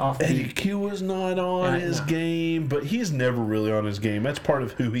he was off Eddie beat. Q was not on his no. game, but he's never really on his game. That's part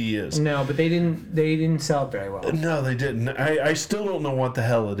of who he is. No, but they didn't sell it very well. No, they didn't. I still don't know what the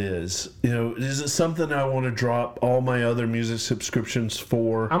hell it is. You know, is it something I want to drop all my other music subscriptions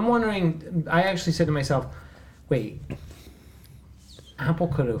for? I'm wondering, I actually said to myself, wait, Apple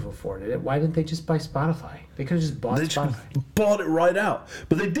could have afforded it. Why didn't they just buy Spotify? They could have just bought They just Spotify. bought it right out.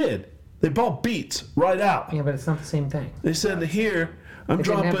 But they did. They bought Beats right out. Yeah, but it's not the same thing. They said, here, I'm They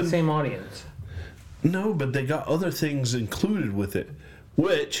didn't have the dropping... same audience. No, but they got other things included with it,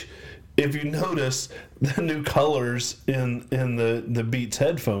 which, if you notice, the new colors in the Beats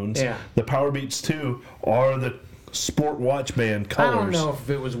headphones, Yeah. the Power Beats 2, are the Sport Watch Band colors. I don't know if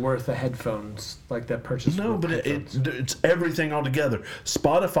it was worth the headphones, like that purchase. No, worth but headphones. it's everything all together.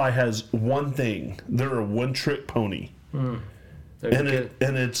 Spotify has one thing. They're a one-trick pony. They're And good.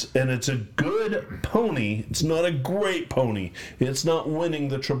 it's a good pony. It's not a great pony. It's not winning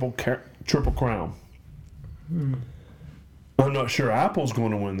the triple crown. I'm not sure Apple's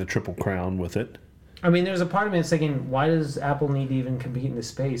going to win the Triple Crown with it. I mean, there's a part of me that's thinking, why does Apple need to even compete in this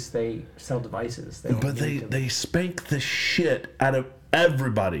space? They sell devices. They don't But need to. they spank the shit out of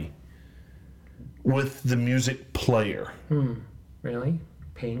everybody with the music player. Really?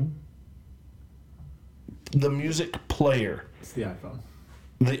 Ping? The music player. It's the iPhone.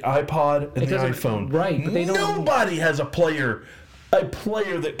 The iPod and It the doesn't- iPhone. right, but they don't- Nobody has a player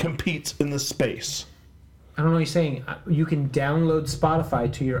that competes in the space. I don't know what you're saying. You can download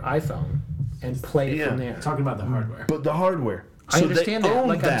Spotify to your iPhone and play it Yeah. from there. Talking about the hardware. But the hardware. I So understand they that. own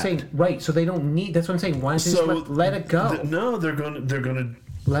Like I'm saying, right? So they don't need. That's what I'm saying. Why don't they just let it go? No, they're gonna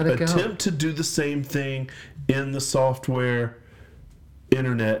Let it go. attempt to do the same thing in the software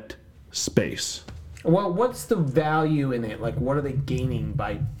internet space. Well, what's the value in it? Like, what are they gaining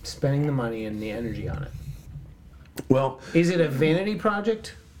by spending the money and the energy on it? Well, Is it a vanity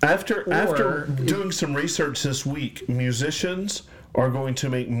project? after Or- doing some research this week, musicians are going to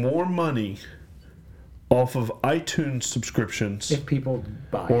make more money off of iTunes subscriptions If people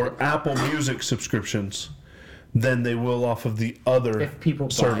buy or it. Apple Music subscriptions than they will off of the other If people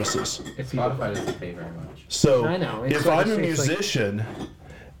buy services. it. If people Spotify doesn't pay very much. So I know. It's if like- I'm a it's like- musician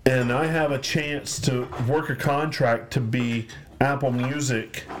and I have a chance to work a contract to be Apple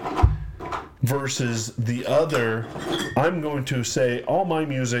Music versus the other, I'm going to say all my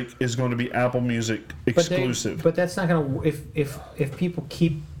music is going to be Apple Music exclusive. But that's not gonna. If people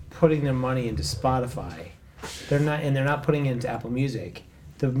keep putting their money into Spotify, they're not putting it into Apple Music.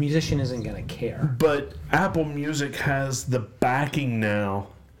 The musician isn't gonna care. But Apple Music has the backing now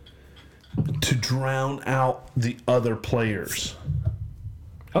to drown out the other players.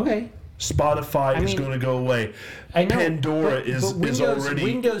 Okay. Spotify is mean, going to go away. I know. Pandora but is Windows, already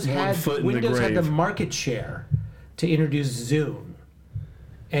Windows one had foot in Windows the had grave. the market share to introduce Zune,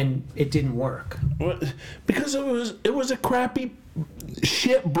 and it didn't work. What? Because it was a crappy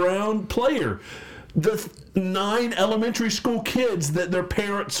shit brown player. The 9 elementary school kids that their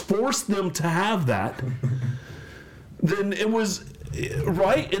parents forced them to have that. Then it was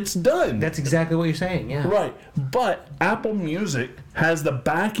right. It's done. That's exactly what you're saying. Yeah. Right. But Apple Music has the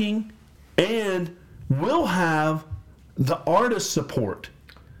backing and will have the artist support.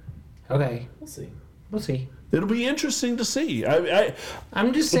 Okay. We'll see. We'll see. It'll be interesting to see.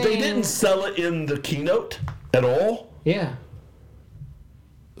 I'm just saying. They didn't sell it in the keynote at all, Yeah.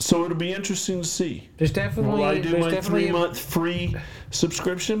 so it'll be interesting to see. There's definitely. Will I do there's my definitely 3-month free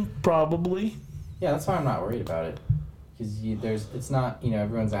subscription? Probably. Yeah, that's why I'm not worried about it. Because it's not,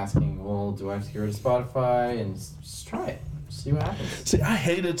 everyone's asking, well, do I have to get rid of Spotify? And just try it. See what happens. See, I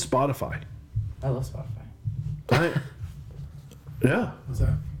hated Spotify. I love Spotify. Yeah, What's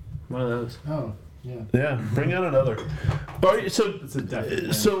that? one of those. Oh, yeah. yeah. Bring out another. All right, so It's a definite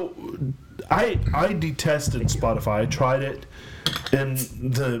win. so I detested Spotify. I tried it, and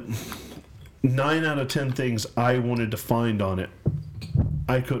the 9 out of 10 things I wanted to find on it,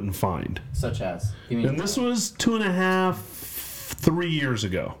 I couldn't find. Such as. Give me And this was 2.5, 3 years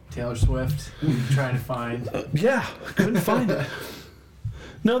ago. Taylor Swift, trying to find. Yeah, couldn't find it.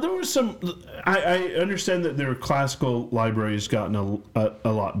 No, there was some. I understand that their classical library's gotten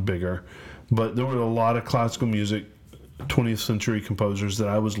a lot bigger, but there were a lot of classical music, 20th century composers that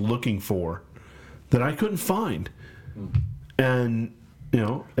I was looking for that I couldn't find. And,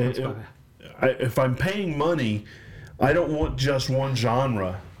 if I'm paying money, I don't want just one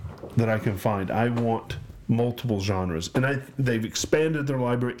genre that I can find. I want multiple genres. And they've expanded their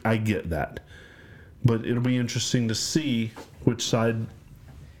library. I get that. But it'll be interesting to see which side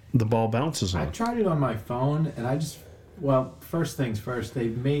the ball bounces I on. tried it on my phone, and first things first.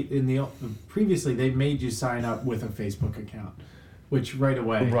 Previously they made you sign up with a Facebook account, which right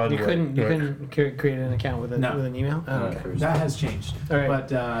away Right You away, couldn't. You right. couldn't create an account with No. with an email. Oh, okay. that has changed. All right. But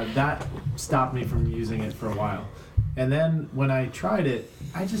that stopped me from using it for a while. And then when I tried it,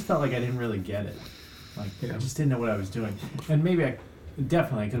 I just felt like I didn't really get it. Like Yeah. I just didn't know what I was doing. And maybe I could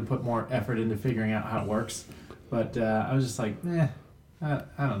have put more effort into figuring out how it works. But I was just like,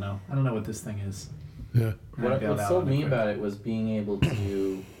 I don't know. I don't know what this thing is. Yeah. And I bailed What out sold on it me quick. about it was being able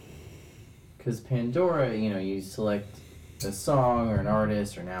to, because Pandora, you select a song or an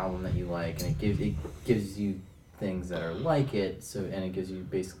artist or an album that you like, and it gives you things that are like it. And it gives you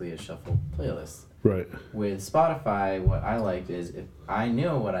basically a shuffled playlist. Right. With Spotify, what I liked is if I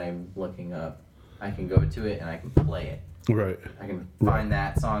know what I'm looking up, I can go to it and I can play it. Right. I can find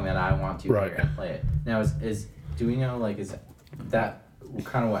that song that I want to Right. hear and play it. Now, do we know is that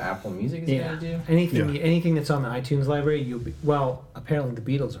kind of what Apple Music is Yeah. gonna do? Anything that's on the iTunes library, apparently the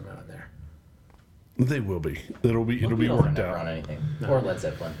Beatles are not on there. They will be. It'll be Beatles are worked never out. on anything, No. or Led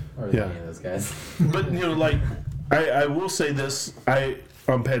Zeppelin, or Yeah. any of those guys. But I will say this: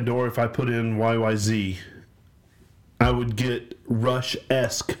 on Pandora, if I put in YYZ, I would get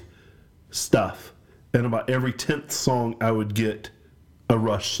Rush-esque stuff, and about every 10th song, I would get a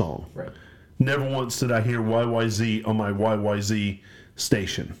Rush song. Right. Never once did I hear YYZ on my YYZ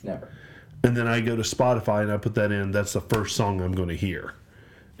station. Never. And then I go to Spotify and I put that in. That's the first song I'm going to hear,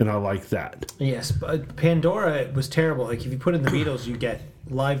 and I like that. Yes, but Pandora was terrible. Like if you put in the Beatles, you get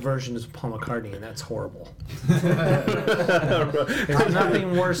live versions of Paul McCartney, and that's horrible. There's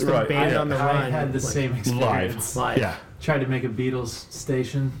nothing worse than Right, Band yeah. on the I Run. had the like, same experience. Live. Yeah. Tried to make a Beatles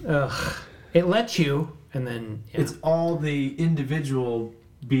station. Ugh. It lets you, and then It's all the individual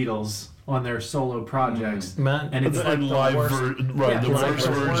Beatles on their solo projects. Man, And it's like And the live worst. right, the it's like worst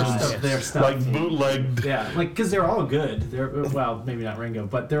the worst versions, of their stuff. like bootlegged. Yeah, because they're all good. They're maybe not Ringo,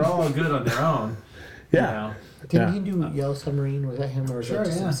 but they're all good on their own. Yeah. didn't Yeah. he do Yellow Submarine? Was that him or was Sure, that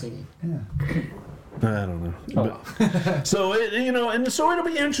just yeah. him singing? Yeah. I don't know. Oh. But, so and so it'll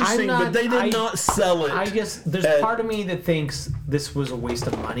be interesting. I'm not- but they did not sell it. I guess there's at- part of me that thinks this was a waste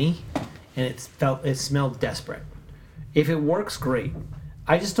of money, and it smelled desperate. If it works, great.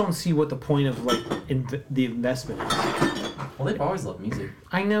 I just don't see what the point of like the investment is. Well, they've always loved music.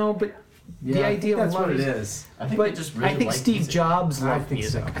 I know, but Yeah, the I idea think that's of what love it is. is. I think But they just really I think like Steve music. Jobs I loved think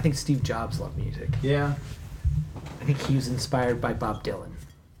music. so. I think Steve Jobs loved music. Yeah. I think he was inspired by Bob Dylan,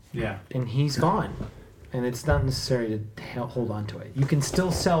 Yeah. and he's gone. And it's not necessary to hold on to it. You can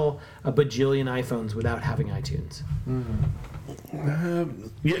still sell a bajillion iPhones without having iTunes.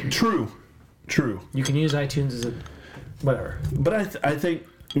 Yeah, true. You can use iTunes as a whatever. But I think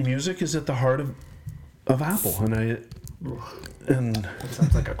music is at the heart of Apple, and That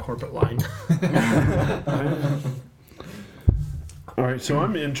sounds like a corporate line. all right. So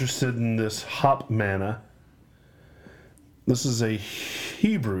I'm interested in this Hop Manna. This is a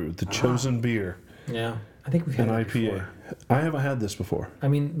Hebrew, the chosen beer, Yeah, I think we've had an it IPA. before. I haven't had this before. I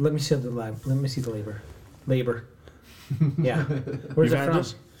mean, let me see the lab. Let me see the labor. Yeah, where's You've it had from?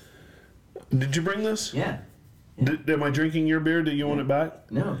 this? Did you bring this? Yeah. Am I drinking your beer? Do you want it back?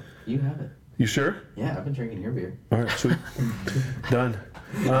 No, you have it. You sure? Yeah, I've been drinking your beer. All right, sweet. Done.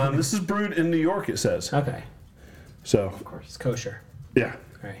 This is brewed in New York, it says. Okay, So, Of course. it's kosher. yeah.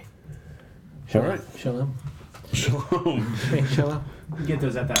 All right. All right. Shalom. Shalom. Hey, shalom. You get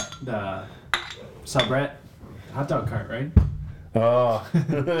those at the Subret hot dog cart, right? Oh.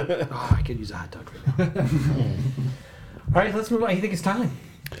 Oh, I could use a hot dog right now. All right, let's move on. I think it's time.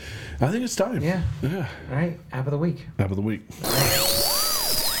 I think it's time. Yeah. Yeah. All right, app of the week. App of the week.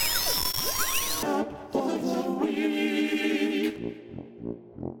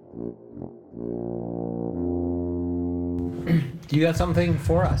 You got something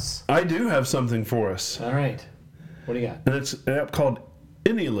for us? I do have something for us. All right. What do you got? And it's an app called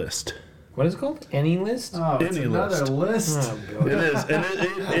AnyList. What is it called? Any list? Oh, it's Any another list. Oh, God. It is.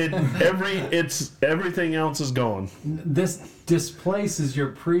 And everything else is gone. This displaces your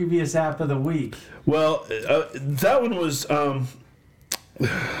previous app of the week. Well, that one was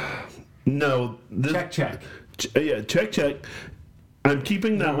no. This, Check. Yeah, check. I'm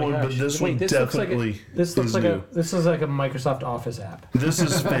keeping that Oh my one, gosh. but this Wait, one this definitely looks is like new. this is like a Microsoft Office app. This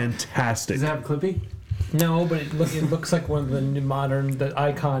is fantastic. Does it have Clippy? No, but it looks like one of the new modern. The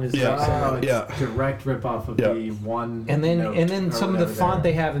icon is Yeah. like Oh, it's Yeah. direct ripoff of Yeah. the one. and then note or some of the whatever font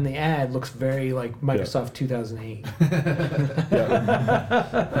there. they have in the ad looks very like Microsoft 2008.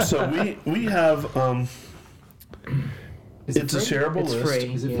 Yeah. So we have Is it it's a free? shareable It's list.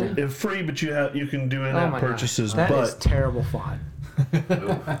 free. Is it yeah. free? It's free, but you can do Oh in-app my purchases. gosh. That is But terrible font.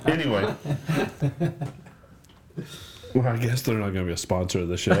 anyway, well, I guess they're not going to be a sponsor of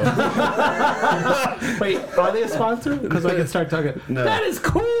the show. Wait, are they a sponsor? Because I can start talking. No. That is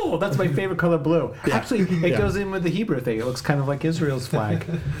cool. That's my favorite color, blue. Actually, it Yeah. goes in with the Hebrew thing. It looks kind of like Israel's flag.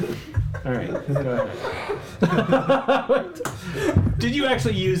 All right, go ahead. Did you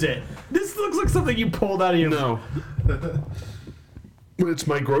actually use it? This looks like something you pulled out of your. No. It's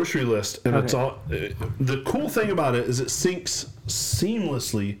my grocery list, and it's Okay. all. The cool thing about it is it syncs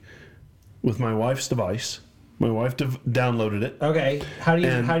seamlessly with my wife's device. My wife downloaded it. Okay, how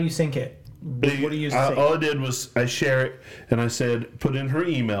do you sync it? What do you use to sync? All I did was I share it, and I said put in her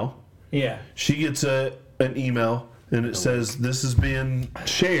email. Yeah. She gets an email, and it says this is being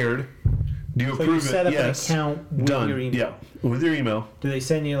shared. Do you So approve you set it? up Yes. an account with Done. your email. Yeah, with your email. Do they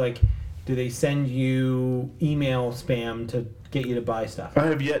send you email spam to get you to buy stuff? I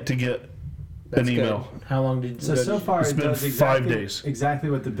have yet to get That's an good. email. How long did So far It's it been does 5 exactly, days. exactly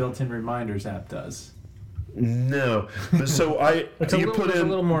what the built-in reminders app does. No, but so It's a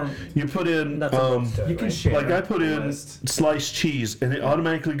little more you put in nuts and bolts to it, You can right? share. like I put a in list. sliced cheese, and it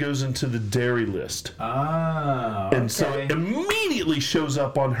automatically goes into the dairy list. Ah, And so it immediately shows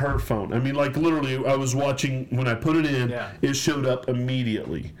up on her phone. I mean, like literally, I was watching when I put it in, Yeah. it showed up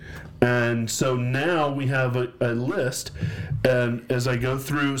immediately. And so now we have a list, and as I go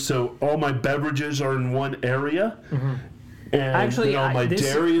through, so all my beverages are in one area, and Actually, all my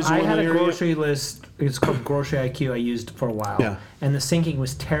dairy is in I one had a area. grocery list. It's called Grocery IQ. I used for a while, Yeah. and the syncing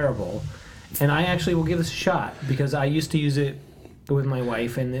was terrible. And I actually will give this a shot because I used to use it with my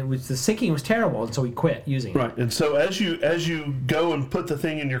wife, and the syncing was terrible, and so we quit using it. Right, and so as you go and put the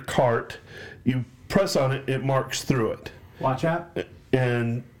thing in your cart, you press on it, it marks through it, Watch app.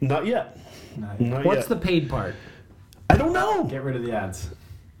 and not yet. Nice. Not What's yet. the paid part? I don't know. Get rid of the ads.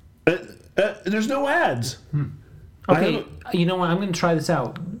 There's no ads. Okay, you know what? I'm going to try this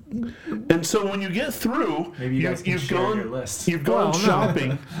out. And so when you get through, Maybe you guys can you've share gone your list. you've gone Well, no.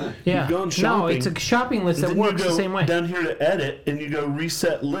 shopping. Yeah. You've gone No, shopping. it's a shopping list and that then works you go the same way. down here to edit, and you go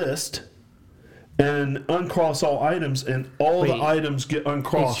reset list, and uncross all items, and all the Wait. items get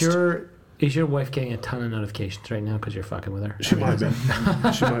uncrossed. Is your wife getting a ton of notifications right now because you're fucking with her? She might be.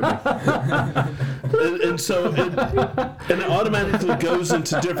 She might be. and so it automatically goes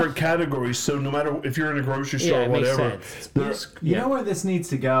into different categories. So no matter if you're in a grocery store Yeah, or it makes whatever, sense. there's You know where this needs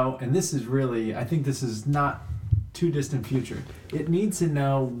to go, and this is really, I think this is not too distant future. It needs to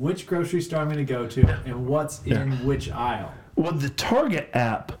know which grocery store I'm going to go to and what's in which aisle. well, the Target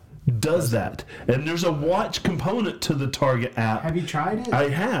app does that, and there's a watch component to the Target app. Have you tried it? I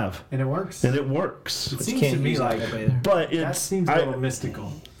have, and it works? and it works. It But you seems can't to me use like that either. But that it's seems a little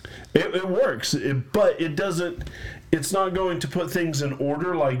mystical. it works, but it doesn't. It's not going to put things in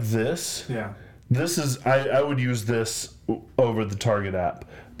order like this. Yeah. This is I would use this over the Target app,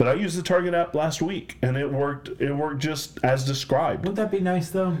 but I used the Target app last week, and it worked. It worked just as described. Wouldn't that be nice,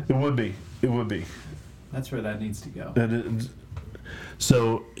 though? It would be. It would be. That's where that needs to go. And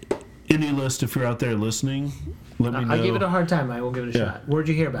so, any list, if you're out there listening, let me know. I give it a hard time. I will give it a Yeah. shot. Where'd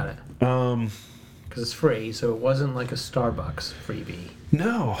you hear about it? Um, Because it's free, so it wasn't like a Starbucks freebie.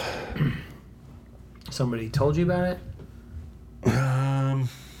 no. Somebody told you about it?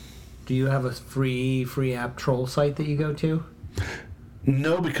 Do you have a free app troll site that you go to?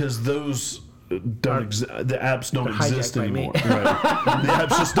 No, because those don't exist. The apps don't They're hijacked exist by me. anymore. Right. The apps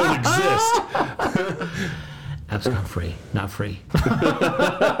just don't exist. App's not free. Not free.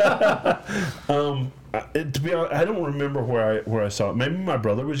 To be honest, I don't remember where I saw it. Maybe my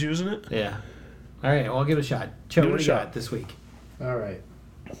brother was using it. Yeah. All right, well, I'll give it a shot. Joe, Give it what a do you shot. got this week? All right.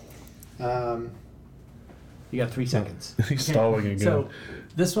 You got 3 seconds. He's stalling again. So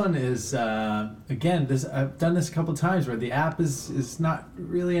this one is again. I've done this a couple times where the app is not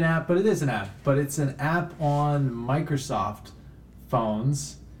really an app, but it is an app. But it's an app on Microsoft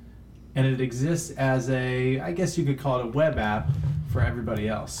phones, and it exists as I guess you could call it a web app for everybody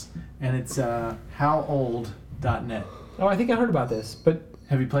else. And it's howold.net. Oh, I think I heard about this, but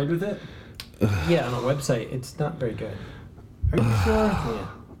Have you played with it? yeah, on a website, it's not very good. Are you sure? Yeah.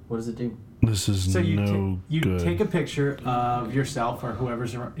 What does it do? This is So you you good. take a picture of yourself or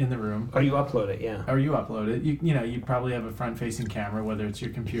whoever's in the room, Or you upload it, yeah. or you upload it. You probably have a front-facing camera, whether it's your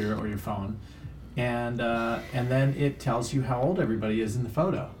computer or your phone, and then it tells you how old everybody is in the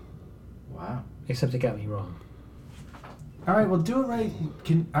photo. Wow. Except it got me wrong. All right, well, do it right.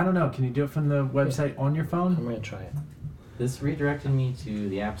 I don't know. Can you do it from the website on your I'm phone? going to try it. This redirected me to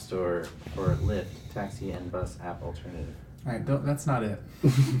the App Store for Lyft, taxi and bus app alternative. All right, that's not it.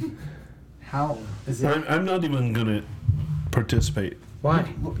 How is it? I'm not even gonna participate. Why?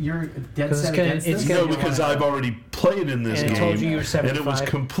 You're dead 'Cause it's set gonna- against it's this? gonna No, be because one. I've already played in this And it game, told you you were and it was 75.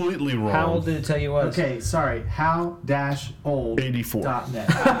 completely wrong. How old did it tell you was? Okay, sorry. How-old.net. 84.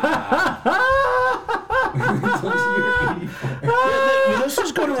 Yeah, this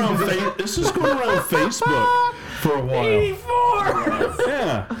is going around. This is going around Facebook for a while. 84!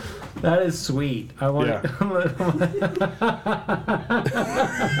 Yeah. That is sweet. I want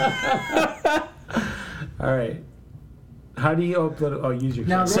All right. How do you upload? Oh, use your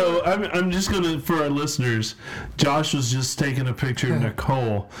Now, camera. So I'm just gonna, for our listeners, Josh was just taking a picture of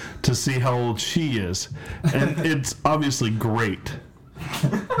Nicole to see how old she is, and it's obviously great.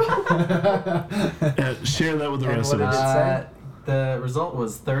 Share that with the And rest what of did it us. say? The result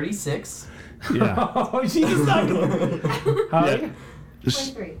was 36. Yeah. Oh, she's not gonna. How Yeah. old?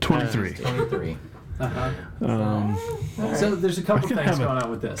 Just 23. 23. 23. So there's a couple I can things have a- going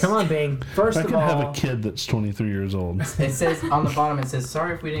on with this. Come on, Bing. First I of could all, have a kid that's 23 years old. It says on the bottom, it says,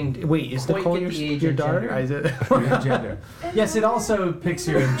 sorry if we didn't Wait, is quite Nicole get the age your and daughter? gender." Is it? your gender. Yes, it also picks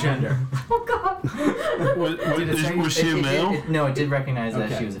your gender. Oh God. Did it say- Was she a it- male? no, it did recognize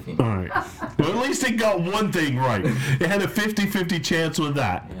that Okay. she was a female. All right. Well, at least it got one thing right. It had a 50-50 chance with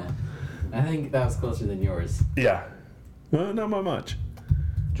that. Yeah. I think that was closer than yours. Yeah. Well, not by much.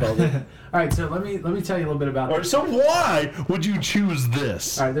 All right, so let me tell you a little bit about All right, this. so why would you choose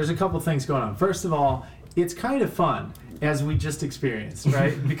this? All right, there's a couple things going on. First of all, it's kind of fun, as we just experienced,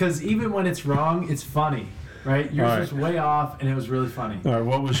 right? Because even when it's wrong, it's funny, right? Yours All right. was way off, and it was really funny. All right,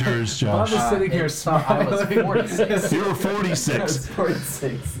 what was yours, Bob Josh? is sitting here I was smiling. 46. You were I was 46.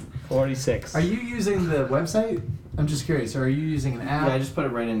 46. 46. Are you using the website? I'm just curious. Or are you using an app? Yeah, I just put it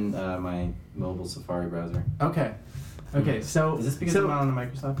right in my mobile Safari browser. Okay. Okay. So Is this because so, I'm on the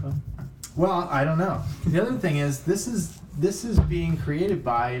Microsoft phone? Well, I don't know. The other thing is this is being created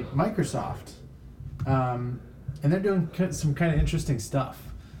by Microsoft, and they're doing some kind of interesting stuff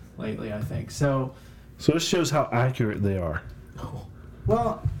lately. I think so. So this shows how accurate they are.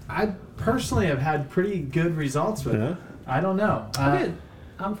 Well, I personally have had pretty good results with Yeah? it. I don't know.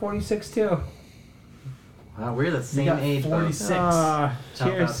 I'm 46 too. Wow, we're the You same got age. 46. How about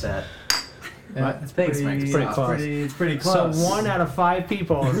Cheers. that? Yeah, it's Thanks, pretty, Mike. It's pretty close. It's pretty close. So 1 out of 5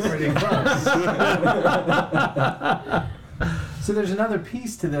 people is pretty close. So there's another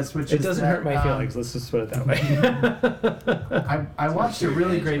piece to this, which It is doesn't that, hurt my feelings. Let's just put it that way. I watched a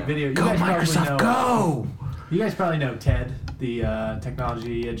really great video. You Go guys probably Microsoft, know, go! You guys probably know TED, the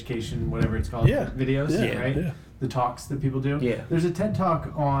technology education, whatever it's called, Yeah. videos, Yeah, right? yeah. The talks that people do. Yeah. There's a TED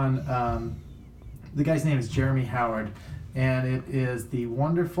talk on the guy's name is Jeremy Howard, and it is the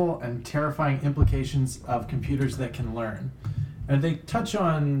wonderful and terrifying implications of computers that can learn. And they touch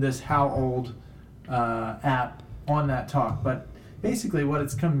on this How Old app on that talk, but basically what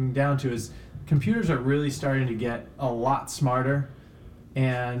it's coming down to is computers are really starting to get a lot smarter,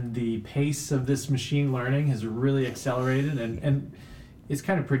 and the pace of this machine learning has really accelerated, and it's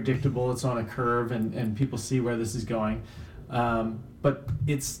kind of predictable. It's on a curve, and people see where this is going. But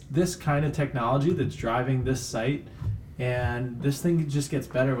it's this kind of technology that's driving this site, and this thing just gets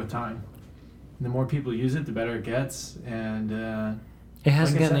better with time. And the more people use it, the better it gets, and It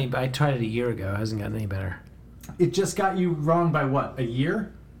hasn't Like I gotten any. I tried it a year ago. It hasn't gotten any better. it just got you wrong by what, a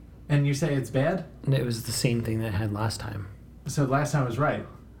year? And you say it's bad? And it was the same thing that it had last time. So last time was right,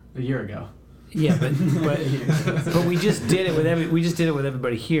 a year ago. Yeah, but we just did it with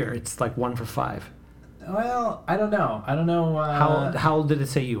everybody here. It's like 1 for 5. Well, I don't know. How old did it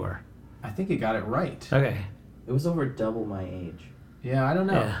say you were? I think it got it right. Okay. It was over double my age. Yeah, I don't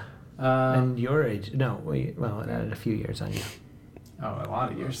know. Yeah. And your age? No. Well, it added a few years on you. Oh, a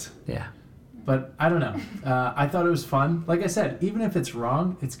lot of years. Yeah. But I don't know. I thought it was fun. Like I said, even if it's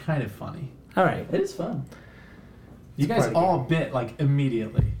wrong, it's kind of funny. All right. It is fun. You It's guys part of the all bit like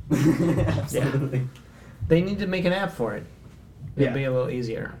immediately. Absolutely. They need to make an app for it. It'll Yeah. be a little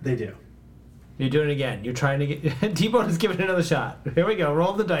easier. They do. You're doing it again. You're trying to get. T-Bone is giving it another shot. Here we go.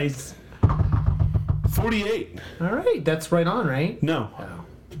 Roll the dice. 48. All right. That's right on, right? No, Oh.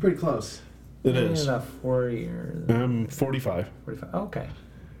 It's pretty close. it is. About 40 or 45. 45. Okay.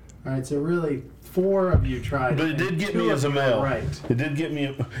 All right, so really 4 of you tried. But it and did get 2 me of as a you were male. Right. It did get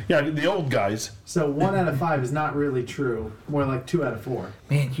me. Yeah, the old guys. So 1 out of 5 is not really true. More like 2 out of 4.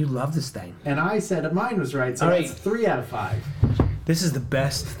 Man, you love this thing. And I said mine was right, so All that's right. 3 out of 5. This is the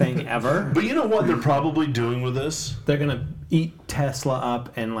best thing ever. But you know what they're probably doing with this? They're gonna eat Tesla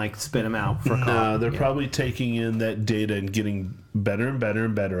up and like spit them out for a No, car. they're Yeah. probably taking in that data and getting better and better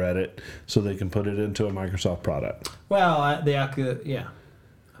and better at it, so they can put it into a Microsoft product. Well, they could. Yeah,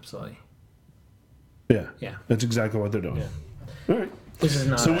 absolutely. Yeah, Yeah. that's exactly what they're doing. Yeah. All right. This is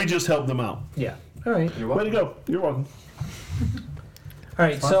not. So we just helped them out. Yeah. All right. You're Way welcome. to go! You're welcome. All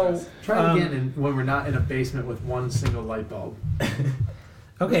right. So Try it again when we're not in a basement with one single light bulb.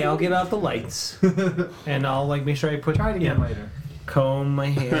 okay, I'll get out the lights and I'll like make sure I put. Try it again yeah, later. comb my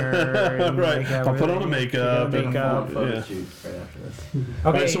hair. And Right. like, I'll put on a everything. makeup and- Makeup. Photo Yeah. shoot right after this. All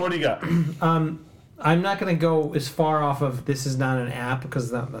Okay. right, so what do you got? I'm not gonna go as far off of this is not an app because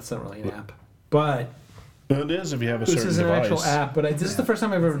that's not really an app, but It is if you have a this certain is an device. actual app. But this is the first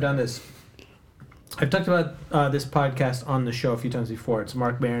time I've ever done this. I've talked about this podcast on the show a few times before. It's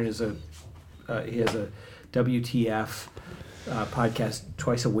Mark Maron he has a WTF podcast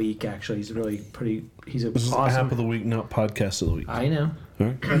twice a week. Actually, he's really pretty. He's This is awesome. app of the week, not podcast of the week. I know. All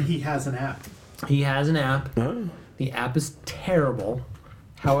right. But he has an app. He has an app. Oh. The app is terrible.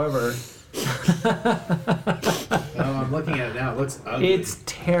 However, Oh, I'm looking at it now. It looks ugly. it's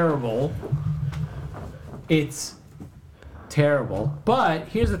terrible. It's terrible. But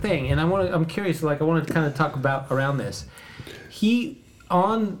here's the thing, and I'm curious. Like I want to kind of talk about around this. If you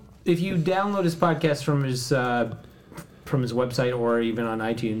download his podcast from his website or even on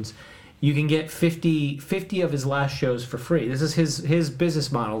iTunes, you can get 50 of his last shows for free. This is his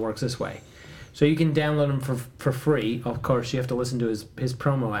business model works this way. So you can download them for free. Of course, you have to listen to his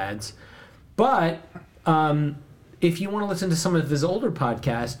promo ads. But if you want to listen to some of his older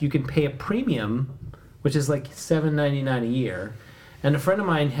podcasts, you can pay a premium, which is like $7.99 a year. And a friend of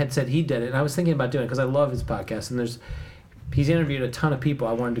mine had said he did it, and I was thinking about doing it because I love his podcast. And he's interviewed a ton of people.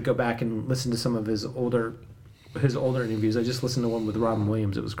 I wanted to go back and listen to some of his older interviews. I just listened to one with Robin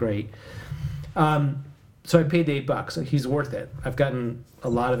Williams. It was great. So I paid the $8. He's worth it. I've gotten a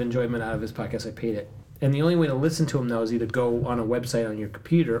lot of enjoyment out of his podcast. I paid it. And the only way to listen to him, though, is either go on a website on your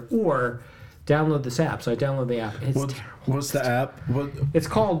computer or download this app. So I download the app. It's terrible. What's the app? What? It's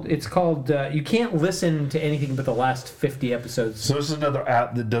called. You can't listen to anything but the last 50 episodes. So this is another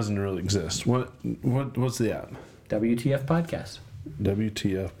app that doesn't really exist. What's the app? WTF podcast.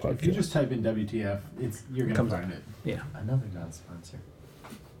 WTF podcast. If you just type in WTF, you're gonna Comes find up. it. Yeah. Another non-sponsor.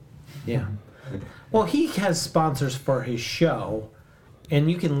 Yeah. Well, he has sponsors for his show,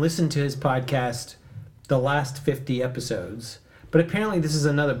 and you can listen to his podcast, the last 50 episodes. But apparently, this is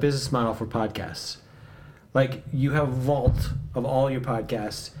another business model for podcasts. Like, you have a vault of all your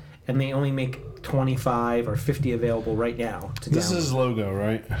podcasts, and they only make 25 or 50 available right now to This download. is his logo,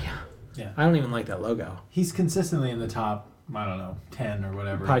 right? Yeah. I don't even like that logo. He's consistently in the top, I don't know, 10 or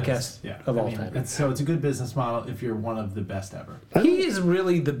whatever. it Podcast is. Yeah. of all time. So it's a good business model if you're one of the best ever. He is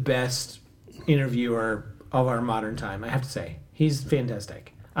really the best interviewer of our modern time, I have to say. He's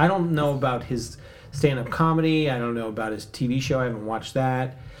fantastic. I don't know about his stand-up comedy. I don't know about his TV show. I haven't watched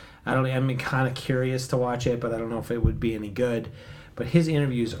that. I'm kind of curious to watch it, but I don't know if it would be any good. But his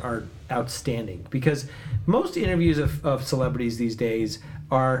interviews are outstanding because most interviews of celebrities these days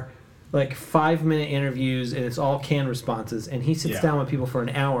are like 5-minute interviews and it's all canned responses. And he sits Yeah. down with people for an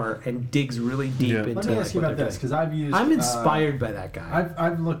hour and digs really deep Yeah. into Let me ask you what about they're this doing. because I've used. I'm inspired by that guy.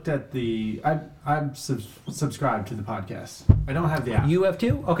 I've looked at the. I'm subscribed to the podcast. I don't have the app. You have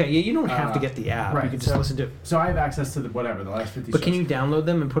to? Okay, yeah, you don't have to get the app. right, You can just so- listen to it. So I have access to the last 50 But can shows. you download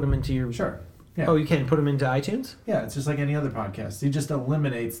them and put them into your... Sure. Yeah. Oh, you can put them into iTunes? Yeah, it's just like any other podcast. He just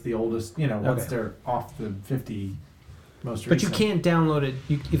eliminates the oldest, once Okay. they're off the 50 most But you recent. can't download it.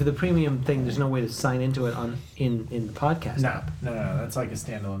 If the premium thing, there's no way to sign into it in the podcast No, app. no, that's like a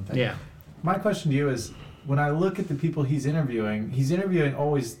standalone thing. Yeah. My question to you is, when I look at the people he's interviewing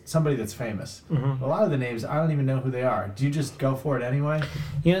always somebody that's famous. Mhm. A lot of the names, I don't even know who they are. Do you just go for it anyway?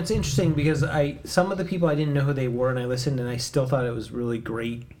 You know, it's interesting because some of the people I didn't know who they were, and I listened, and I still thought it was really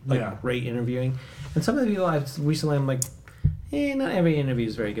great, Yeah. great interviewing. And some of the people I'm like, not every interview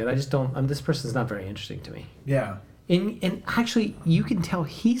is very good. I just don't. This person's not very interesting to me. Yeah. And actually, you can tell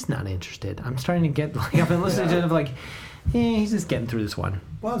he's not interested. I'm starting to get like I've been listening to it, like, he's just getting through this one.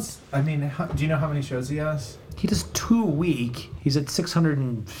 Well, do you know how many shows he has? He does 2 a week. He's at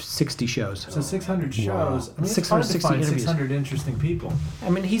 660 shows. So 600 shows. I mean, it's hard to 660 find interviews. 600 interesting people.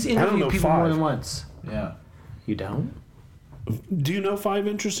 I mean, he's don't know interviewed people more 5. than once. Yeah. You don't? Do you know 5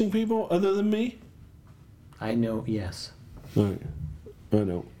 interesting people other than me? I know. Yes. All right. I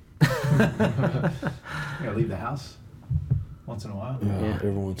don't. You gotta leave the house once in a while. Yeah.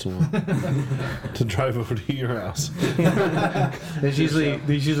 Every once in a while. To drive over to your house. There's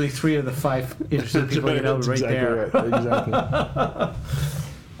usually 3 of the 5 interesting people you know That's right exactly there. right. Exactly. All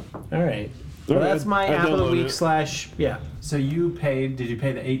right. Well, All right, that's my I app of the downloaded week it. / yeah. So did you pay the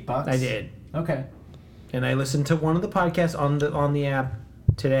 $8? I did, Okay. and I listened to one of the podcasts on the app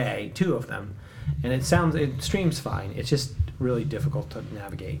today, 2 of them, and it streams fine. It's just really difficult to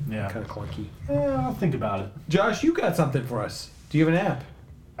navigate. Yeah. Kind of clunky. Yeah, I'll think about it. Josh, you got something for us. Do you have an app?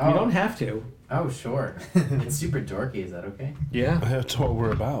 You Oh. don't have to. Oh, sure. It's super dorky. Is that okay? Yeah. That's what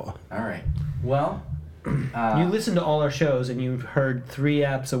we're about. All right. Well, You listen to all our shows, and you've heard 3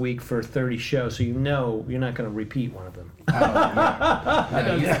 apps a week for 30 shows, so you know you're not going to repeat one of them. Oh, yeah.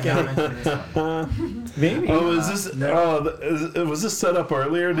 No, you have not mentioned this one. Maybe. Oh, is this? Was this set up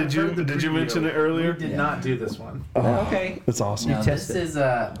earlier? Did you mention it earlier? We did Yeah. not do this one. Okay. That's awesome. No, test this it. is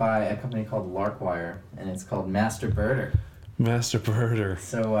by a company called Larkwire, and it's called Master Birder. Master Birder.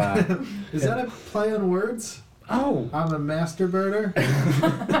 So, Is that a play on words? Oh, I'm a master birder.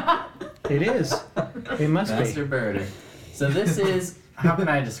 it is. It must Master be. Birder. So this is, how can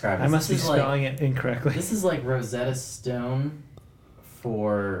I describe this? I must be This is like- spelling it incorrectly. This is like Rosetta Stone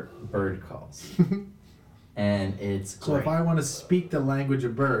for bird calls. And it's So great. if I want to speak the language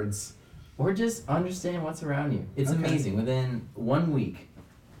of birds, Or just understand what's around you. It's Okay. amazing. Within 1 week,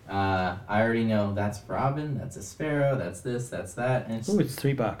 I already know that's a robin, that's a sparrow, that's this, that's that. And it's, Ooh, it's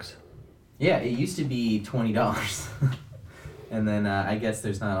 $3. yeah, it used to be $20. And then I guess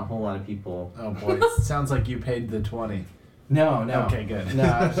there's not a whole lot of people. oh boy, it sounds like you paid the 20. No. Okay, good. No,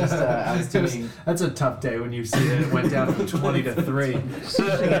 I was just, I was doing. That's a tough day when you see that it went down from 20 to 3.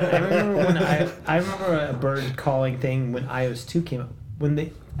 I remember when I remember a bird calling thing when iOS 2 came out. When the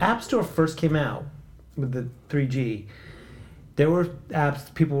App Store first came out with the 3G, there were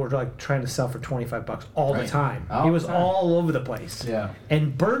apps people were like trying to sell for $25 all the Right. time. All it was the time. all over the place. Yeah.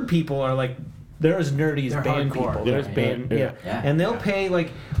 And bird people are like, they're as nerdy as They're band hardcore. people. Yeah, There's band, yeah. Yeah. And they'll Yeah. pay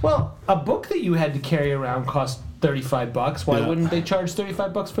like, well, a book that you had to carry around cost $35. Why Yeah. wouldn't they charge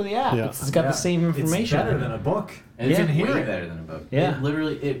 $35 for the app? Yeah. It's got Yeah. the same information. It's better in it. than a book. It's Yeah. hear way it. better than a book. Yeah.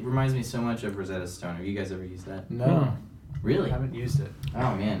 It reminds me so much of Rosetta Stone. Have you guys ever used that? No, Hmm. Really? I haven't used it.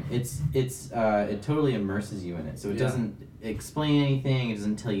 Oh man, it totally immerses you in it. So it Yeah. doesn't explain anything. It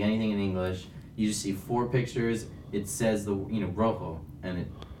doesn't tell you anything in English. You just see 4 pictures. It says rojo, and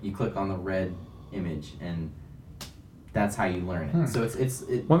you click on the red image, and that's how you learn it. So it's.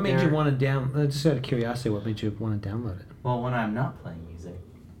 What made you they're- want to just out of curiosity, what made you want to download it? Well, when I'm not playing music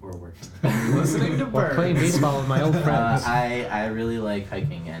or working. Listening to Or birds. playing baseball with my old friends. I really like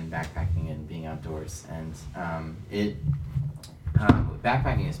hiking and backpacking and being outdoors, and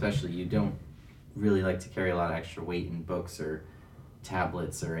backpacking especially, you don't really like to carry a lot of extra weight in books or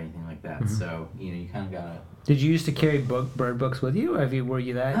tablets or anything like that. So you kind of gotta. Did you used to carry bird books with you? Were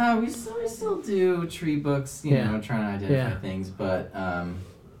you that? We still do tree books, you know, trying to identify things, but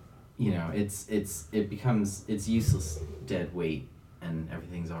it becomes useless dead weight, and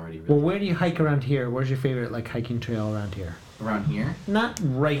everything's already really. Well, where do you hike around here? Where's your favorite hiking trail around here? Around here? Not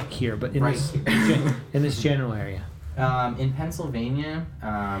right here, but in Right this here. in this general area. In Pennsylvania,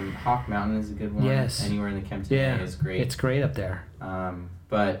 Hawk Mountain is a good one. Yes. Anywhere in the Kempton area is great. It's great up there.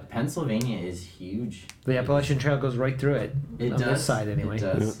 But Pennsylvania is huge. The Appalachian Trail goes right through it. It on does. this side anyway. It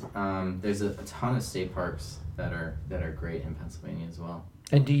does. There's a ton of state parks that are great in Pennsylvania as well.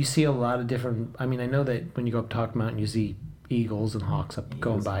 And do you see a lot of different? I mean, I know that when you go up to Hawk Mountain, you see eagles and hawks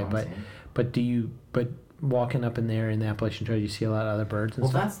going Eagles, by, hawks, but walking up in there in the Appalachian Trail, you see a lot of other birds and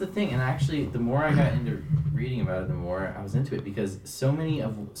Well, stuff. that's the thing, and actually, the more I got into reading about it, the more I was into it, because so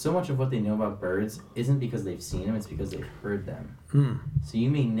much of what they know about birds isn't because they've seen them; it's because they've heard them. So you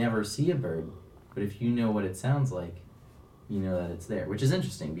may never see a bird, but if you know what it sounds like, you know that it's there, which is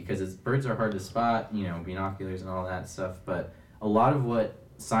interesting because birds are hard to spot, binoculars and all that stuff. But a lot of what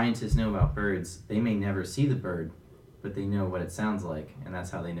scientists know about birds, they may never see the bird, but they know what it sounds like, and that's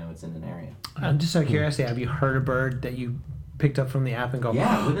how they know it's in an area. I'm just out of curiosity. Have you heard a bird that you picked up from the app and go?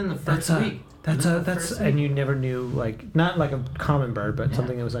 Yeah, within the first week. And you never knew, not like a common bird, but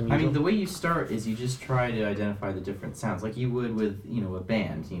something that was unusual. I mean, the way you start is you just try to identify the different sounds, like you would with a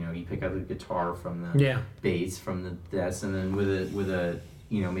band. You pick up the guitar from the bass, from the this, and then with a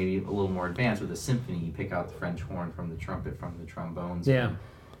maybe a little more advanced with a symphony, you pick out the French horn from the trumpet, from the trombones. Yeah.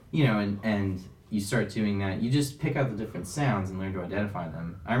 And you start doing that. You just pick out the different sounds and learn to identify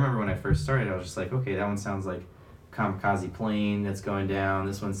them. I remember when I first started, I was just like, okay, that one sounds like kamikaze plane that's going down.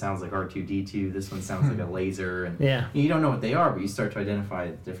 This one sounds like R2-D2. This one sounds like a laser. And you don't know what they are, but you start to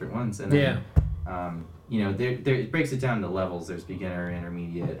identify different ones. And then, it breaks it down to levels. There's beginner,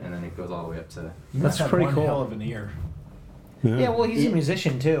 intermediate, and then it goes all the way up to. That's pretty cool. Hell of an ear. Yeah, well, he's a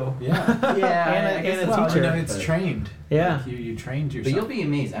musician too. Yeah. Yeah, and a teacher. It's trained. Yeah. Like you trained yourself. But you'll be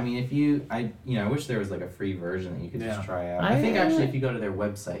amazed. I mean, I wish there was a free version that you could just try out. I think actually if you go to their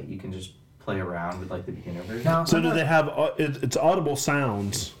website, you can just play around with the beginner version. Now, So do they have? It's Audible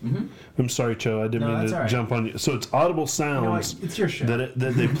Sounds. Mm-hmm. I'm sorry, Cho. I didn't mean to jump on you. So it's Audible Sounds. It's your show. that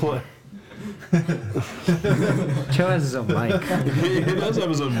they play. Cho has his own mic. He does have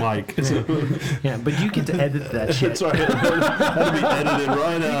his own mic. Yeah, but you get to edit that shit. That's right. That'll be edited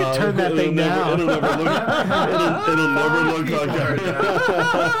right out. You can turn that thing down. It'll never look like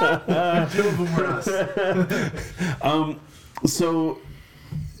Two of them were us. So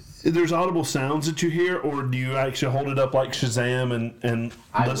there's Audible Sounds that you hear, or do you actually hold it up like Shazam and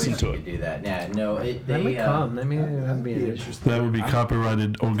listen to I it? could do that. Yeah, no, That may come. That may be interesting. That would be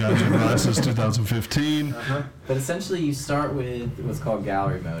copyrighted Old Guys and Glasses 2015. But essentially, you start with what's called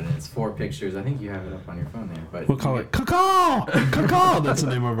gallery mode, and it's 4 pictures. I think you have it up on your phone there. But We'll call it Caw-Caw! Caw-Caw! That's the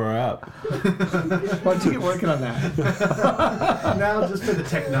name of our app. Why don't you get working on that? Now just for the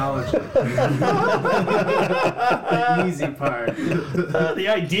technology. The easy part. The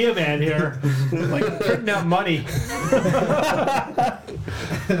idea man here, printing out money.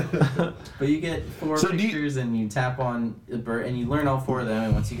 But you get 4 So do you- pictures, and you tap on the bird, and you learn all 4 of them.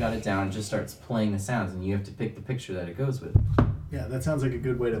 And once you got it down, it just starts playing the sounds, and you have to pick the picture that it goes with. Yeah, that sounds like a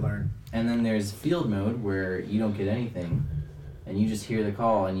good way to learn. And then there's field mode where you don't get anything, and you just hear the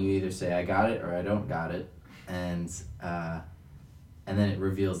call, and you either say I got it or I don't got it, and then it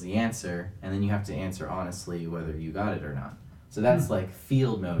reveals the answer, and then you have to answer honestly whether you got it or not. So that's like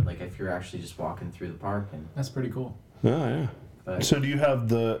field mode, like if you're actually just walking through the park. And That's pretty cool. Oh, yeah. but, So do you have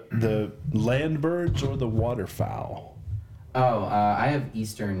the land birds or the waterfowl? I have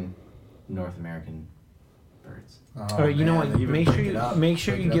Eastern North American birds. All right, you know what? Make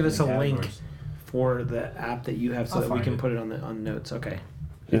sure you give us a link Categories. for the app that you have, so I'll that we find can it. put it on the notes. Okay.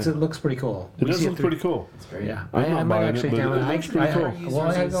 Yeah. It looks pretty cool. It does look pretty cool. It's great. Yeah, I'm not I might buying it, actually but download it looks pretty cool. Well,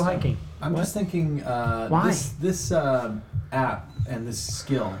 I gotta go hiking. I'm just thinking Why? this app and this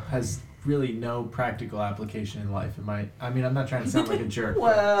skill has really no practical application in life. I'm not trying to sound like a jerk. but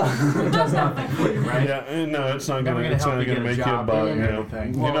Well, it does nothing for you, right? Yeah, no, it's not Never gonna. gonna It's help not you gonna get a make you a job buck. or You know.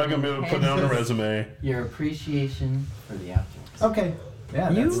 anything. You're not gonna be able to put it on a resume. your appreciation for the objects. Okay. Yeah.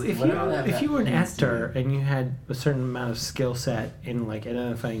 If you were an actor and you had a certain amount of skill set in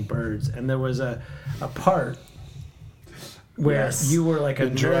identifying birds, and there was a part where Yes. you were like a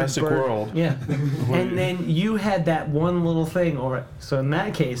In nerd Jurassic bird. World. Yeah. And then you had that one little thing over it. So in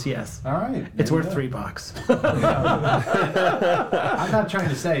that case, yes. All right. It's there you worth go. $3. I'm not trying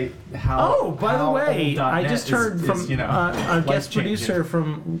to say how. Oh, by the how way, old I .net just is- heard is, from you know, our guest life-changing. producer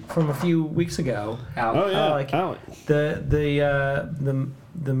from a few weeks ago. Al. Oh yeah, Alec. Alec.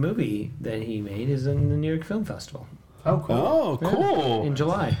 The movie that he made is in the New York Film Festival Oh, cool. Oh, cool. in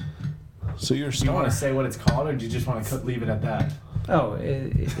July. So you're a Do you want star. to say what it's called, or do you just want to leave it at that? Oh,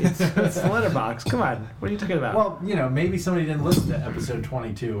 it's Letterboxd. Come on, what are you talking about? Well, you know, maybe somebody didn't listen to episode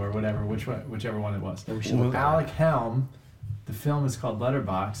 22 or whatever, whichever one it was. Yeah, we should look that Alec Helm. The film is called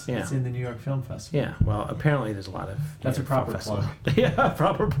Letterboxd. Yeah. It's in the New York Film Festival. Yeah, well, apparently there's a lot of. That's a proper plug. Yeah,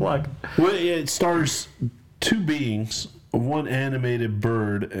 proper plug. Well, it stars two beings, one animated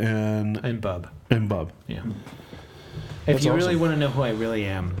bird and Bub. Bub. Yeah. That's If you really awesome. want to know who I really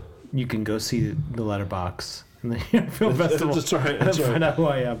am, you can go see the Letterboxd in the New York Film Festival. That's right. And That's find right. out who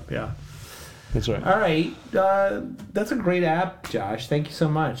I am. Yeah. That's right. All right. That's a great app, Josh. Thank you so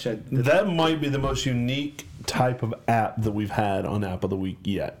much. That might be the most unique type of app that we've had on App of the Week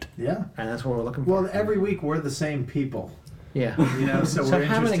yet. Yeah. And that's what we're looking for. Well, every week we're the same people, Yeah. you know, so, So we're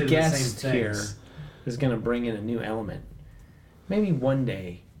having interested a in the guest same here things. is going to bring in a new element. Maybe one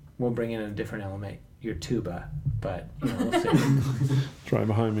day we'll bring in a different element, your tuba, but you know, we'll see. It's right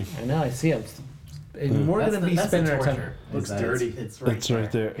behind me. I know, I see it. And we're going to be spending our time. Looks Is that dirty. It's right That's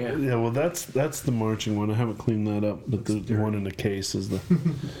right there. Yeah. Yeah. Well, that's the marching one. I haven't cleaned that up, but the one in the case is the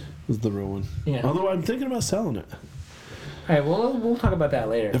real one. Yeah. Although I'm thinking about selling it. All right, well, we'll talk about that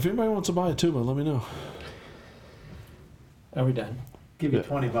later. If anybody wants to buy a tuba, let me know. Are we done? Give you Yeah.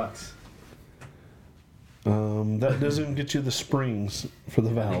 $20. That doesn't get you the springs for the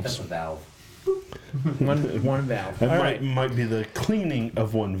I think that's valves. a valve. One valve. That All might right. might be the cleaning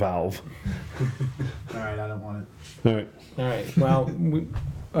of one valve. All right, I don't want it. All right. All right. Well,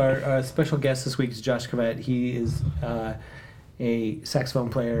 our special guest this week is Josh Cavett. He is a saxophone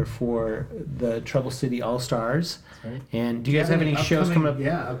player for the Trouble City All Stars. Right. And do you guys have any shows coming up?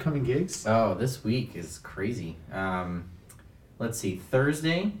 Yeah, upcoming gigs. Oh, this week is crazy. Let's see.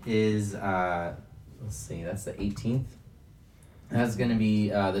 Thursday is let's see. That's the 18th. That's going to be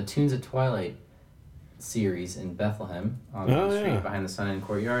the Tunes at Twilight series in Bethlehem on Oh, the street yeah. behind the Sun Inn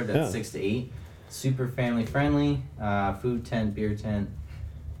Courtyard. That's Yeah. 6 to 8. Super family friendly. Food tent, beer tent.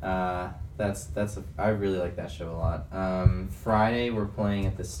 I really like that show a lot. Friday we're playing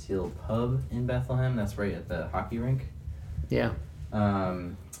at the Steel Pub in Bethlehem. That's right at the hockey rink. Yeah.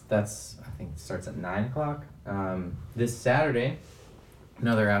 That's I think starts at 9 o'clock. This Saturday,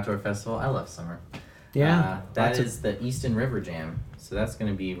 another outdoor festival. I love summer. Yeah. That Lots of- is the Easton River Jam. So that's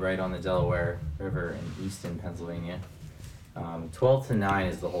going to be right on the Delaware River in Easton, Pennsylvania. 12 to 9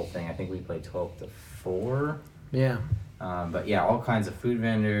 is the whole thing. I think we play 12 to 4. Yeah. But yeah, all kinds of food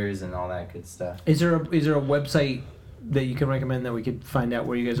vendors and all that good stuff. Is there a website that you can recommend that we could find out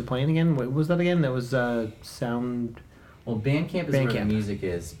where you guys are playing again? What was that again? That was Sound. Well, Bandcamp is where the Bandcamp. music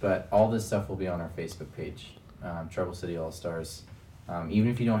is, but all this stuff will be on our Facebook page, Trouble City All Stars. Even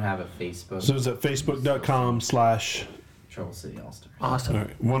if you don't have a Facebook, So it's at facebook.com/ Trouble City All Stars. Awesome. All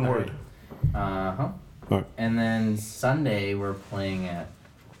right, one word. Uh-huh. All right. And then Sunday we're playing at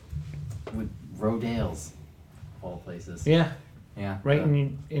Rodale's, of all places. Yeah. Yeah. Right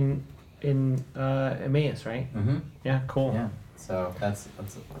in Emmaus, right? Mm-hmm. Yeah. Cool. Yeah. So that's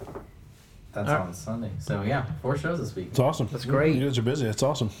All right. on Sunday. So yeah, 4 shows this week. It's awesome. That's great. You guys are busy. That's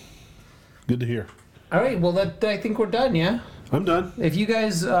awesome. Good to hear. All right. Well, I think we're done. Yeah. I'm done. If you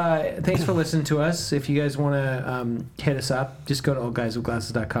guys, thanks for listening to us. If you guys want to hit us up, just go to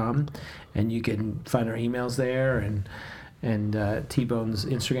oldguyswithglasses.com and you can find our emails there and T-Bone's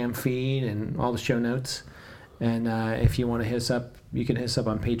Instagram feed and all the show notes. And if you want to hit us up, you can hit us up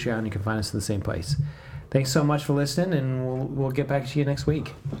on Patreon. You can find us in the same place. Thanks so much for listening, and we'll get back to you next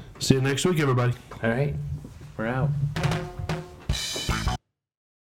week. See you next week, everybody. All right. We're out.